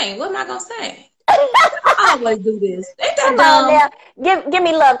 Dang, what am I gonna say? I always do this. Ain't that Come on dumb? now. Give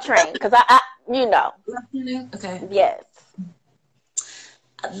me Love Train, because Okay. Yes.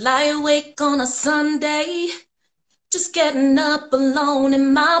 I lie awake on a Sunday, just getting up alone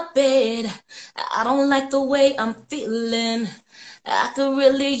in my bed. I don't like the way I'm feeling. I could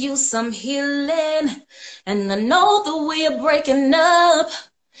really use some healing. And I know that we're breaking up.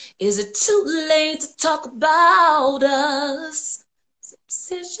 Is it too late to talk about us?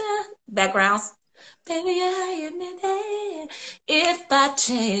 Backgrounds. Baby, I admit it. If by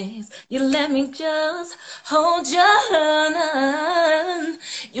chance you let me just hold your hand,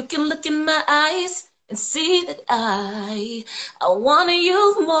 you can look in my eyes and see that I want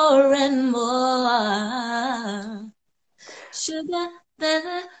you more and more. Sugar,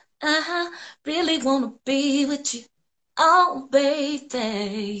 that I really wanna be with you, oh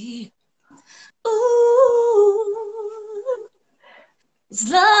baby. Ooh, this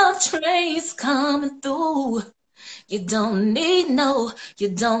love train's coming through. You don't need no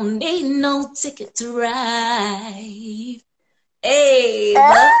ticket to ride. Hey,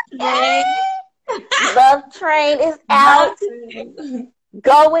 love train. Love Train is out. Love train.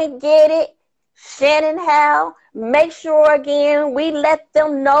 Go and get it. Shannon Howell. Make sure again we let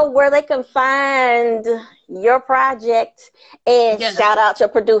them know where they can find your project. And Yes. shout out your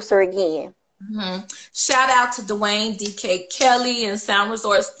producer again. Shout out to Dwayne DK Kelly and Sound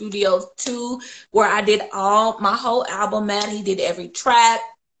Resort Studios 2, where I did my whole album at. He did every track.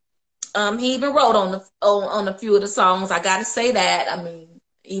 He even wrote on a few of the songs. I gotta say that. I mean,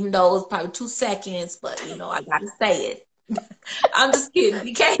 even though it was probably 2 seconds, but I gotta say it. I'm just kidding,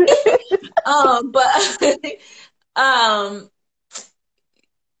 DK.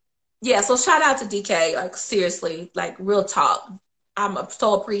 Yeah, so shout out to DK. Like, seriously, like, real talk. I'm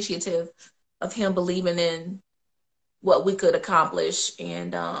so appreciative of him believing in what we could accomplish.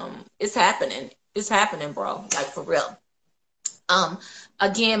 And it's happening. It's happening, bro. Like, for real.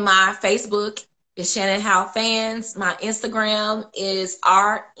 Again, my Facebook is Shannon Howell Fans. My Instagram is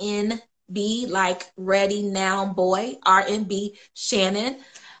RnB, like Ready Now Boy, RnB Shannon.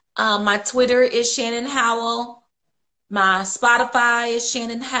 My Twitter is Shannon Howell. My Spotify is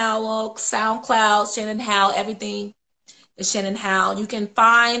Shannon Howell. SoundCloud, Shannon Howell. Everything is Shannon Howell. You can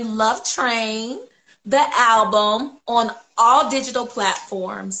find Love Train, the album, on all digital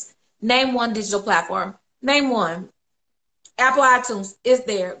platforms. Name one digital platform. Name one. Apple iTunes is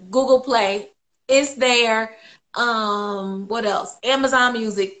there. Google Play is there. What else? Amazon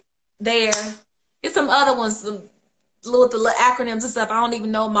Music there. It's some other ones, the little acronyms and stuff. I don't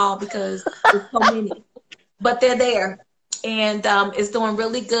even know them all because there's so many. But they're there. And it's doing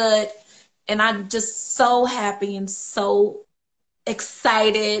really good. And I'm just so happy and so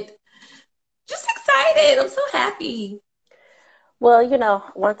excited. Just excited. I'm so happy.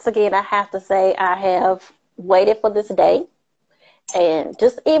 Well, once again, I have to say I have waited for this day. And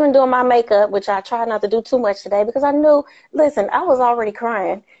just even doing my makeup, which I try not to do too much today because I knew, listen, I was already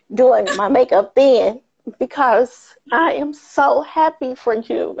crying doing my makeup then because I am so happy for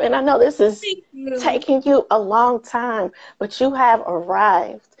you. And I know this is taking you a long time, but you have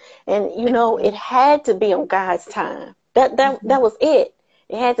arrived. And, it had to be on God's time. That was it.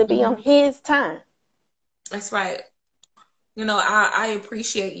 It had to be on his time. That's right. I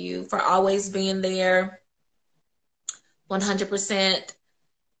appreciate you for always being there 100%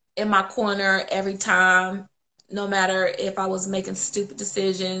 in my corner every time, no matter if I was making stupid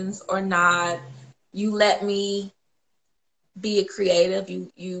decisions or not. You let me be a creative.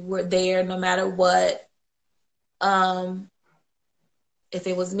 You were there no matter what. If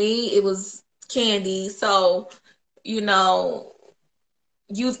it was me, it was Candy. So, you know,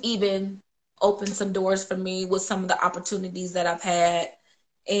 you've even opened some doors for me with some of the opportunities that I've had.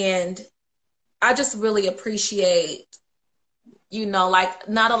 And I just really appreciate, you know, like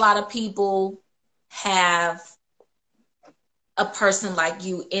not a lot of people have a person like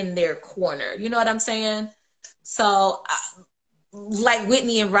you in their corner. You know what I'm saying? So, like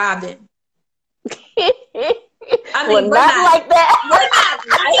Whitney and Robin. I mean, we're not like that. We're not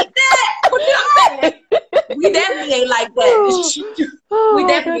like that. What you saying? We definitely ain't like that. We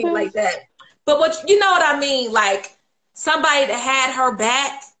definitely ain't like that. But what you know what I mean? Like somebody that had her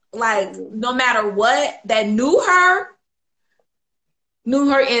back, like no matter what, that knew her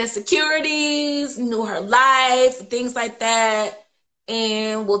insecurities, knew her life, things like that,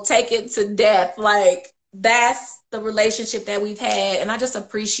 and will take it to death. Like that's the relationship that we've had, and I just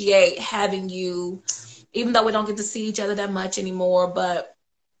appreciate having you. Even though we don't get to see each other that much anymore, but,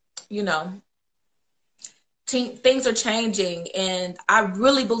 you know, things are changing. And I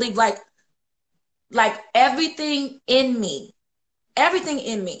really believe, like everything in me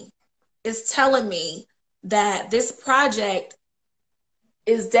is telling me that this project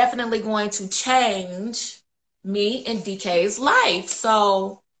is definitely going to change me and DK's life.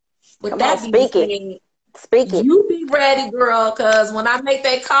 So with that being said, you be ready, girl, because when I make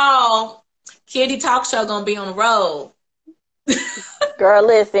that call, Kitty Talk Show gonna be on the road. Girl,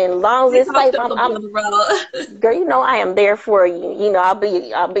 listen, long as it's safe, I'm on the road. Girl, you know I am there for you. You know, I'll be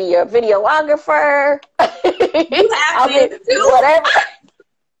your videographer. You have been too. Whatever.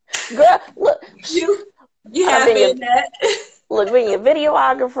 Girl, look. You have been that. Look, being your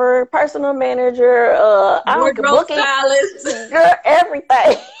videographer, personal manager, wardrobe stylist. Girl,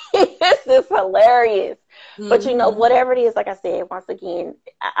 everything. This is hilarious. But you know, whatever it is, like I said, once again,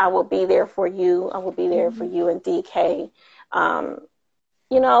 I will be there for you. I will be there for you and DK.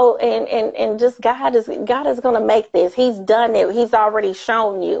 You know, and just God is going to make this. He's done it. He's already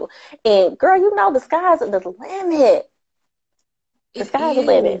shown you. And girl, you know, the sky's the limit. The sky's the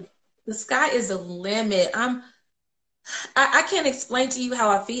limit. The sky is the limit. I can't explain to you how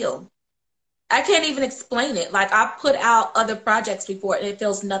I feel. I can't even explain it. Like I put out other projects before and it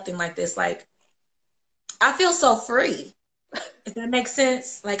feels nothing like this. Like I feel so free, if that makes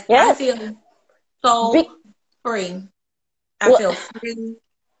sense. Like, yes. I feel so free. I feel free.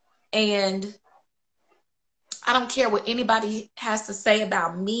 And I don't care what anybody has to say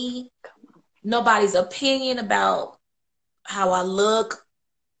about me. Nobody's opinion about how I look,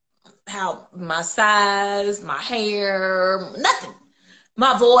 how my size, my hair, nothing.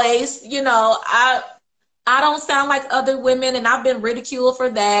 My voice, you know, I don't sound like other women, and I've been ridiculed for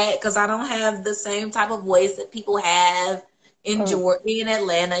that because I don't have the same type of voice that people have in Georgia, in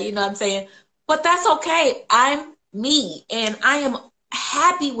Atlanta, you know what I'm saying? But that's okay. I'm me, and I am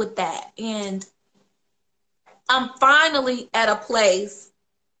happy with that. And I'm finally at a place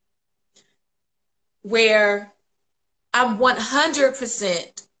where I'm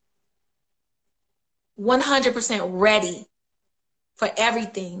 100% ready for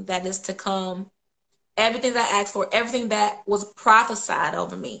everything that is to come. Everything that I asked for, everything that was prophesied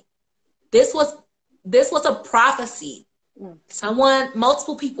over me. This was a prophecy.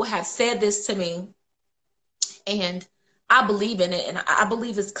 Multiple people have said this to me, and I believe in it, and I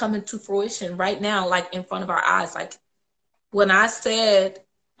believe it's coming to fruition right now, like in front of our eyes. Like when I said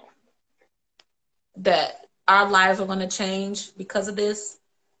that our lives are going to change because of this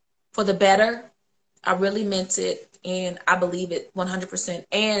for the better, I really meant it, and I believe it 100%.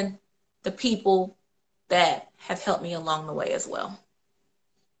 And the people that have helped me along the way as well.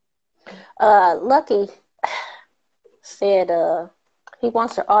 Lucky said he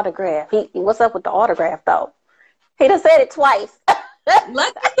wants your autograph. What's up with the autograph though? He done said it twice.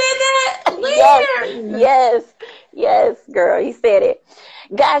 Lucky said that? Yes, girl, he said it.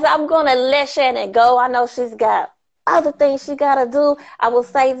 Guys, I'm gonna let Shannon go. I know she's got other things she gotta do. I will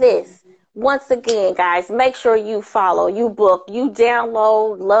say this. Once again, guys, make sure you follow, you book, you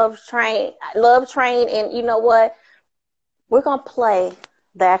download Love Train, and you know what? We're going to play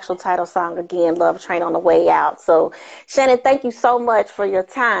the actual title song again, Love Train, on the way out. So, Shannon, thank you so much for your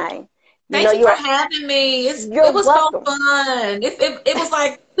time. Thank you for having me. It was welcome. So fun. It was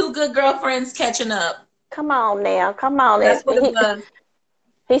like two good girlfriends catching up. Come on now. Come on. That's what it was.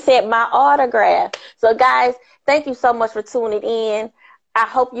 He said my autograph. So, guys, thank you so much for tuning in. I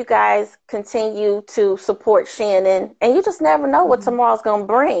hope you guys continue to support Shannon, and you just never know what tomorrow's going to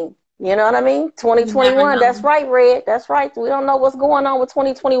bring. You know what I mean? 2021. That's right, Red. That's right. We don't know what's going on with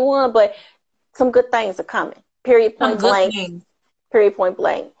 2021, but some good things are coming. Period, Some point good blank. things. Period, point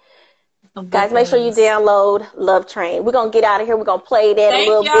blank. Some good Guys, make sure you things. download Love Train. We're going to get out of here. We're going to play that a Thank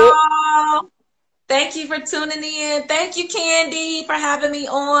little bit. y'all. Thank you for tuning in. Thank you, Candy, for having me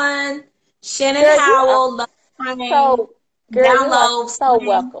on. Shannon Girl, Howell, Love Train. you are Download. so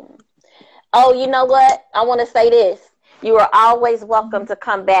welcome. Oh, you know what? I want to say this. You are always welcome to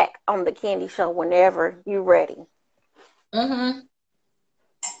come back on the Candy Show whenever you're ready. Mm-hmm.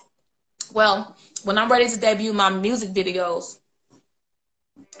 Well, when I'm ready to debut my music videos,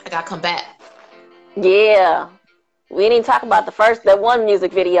 I gotta come back. Yeah. We didn't talk about that one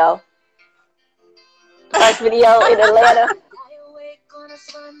music video. First video in Atlanta.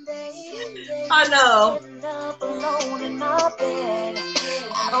 I know.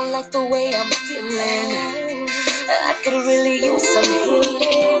 I don't like the way I'm feeling. I could really use some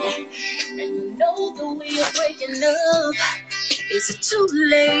healing. And you know the way you're breaking up. Is it too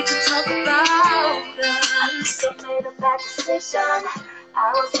late to talk about us? I made a bad decision.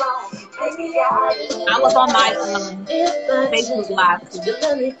 I was wrong. Maybe I was on my Facebook Live too. you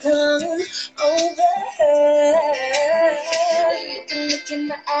let me come over. You can look in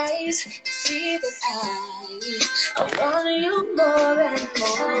my eyes and see that I want you more and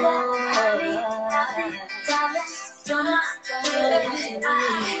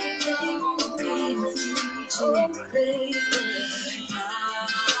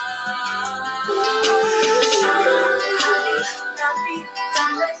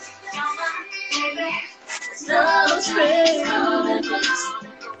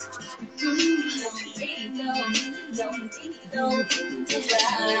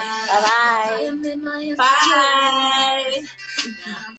Bye-bye. Bye.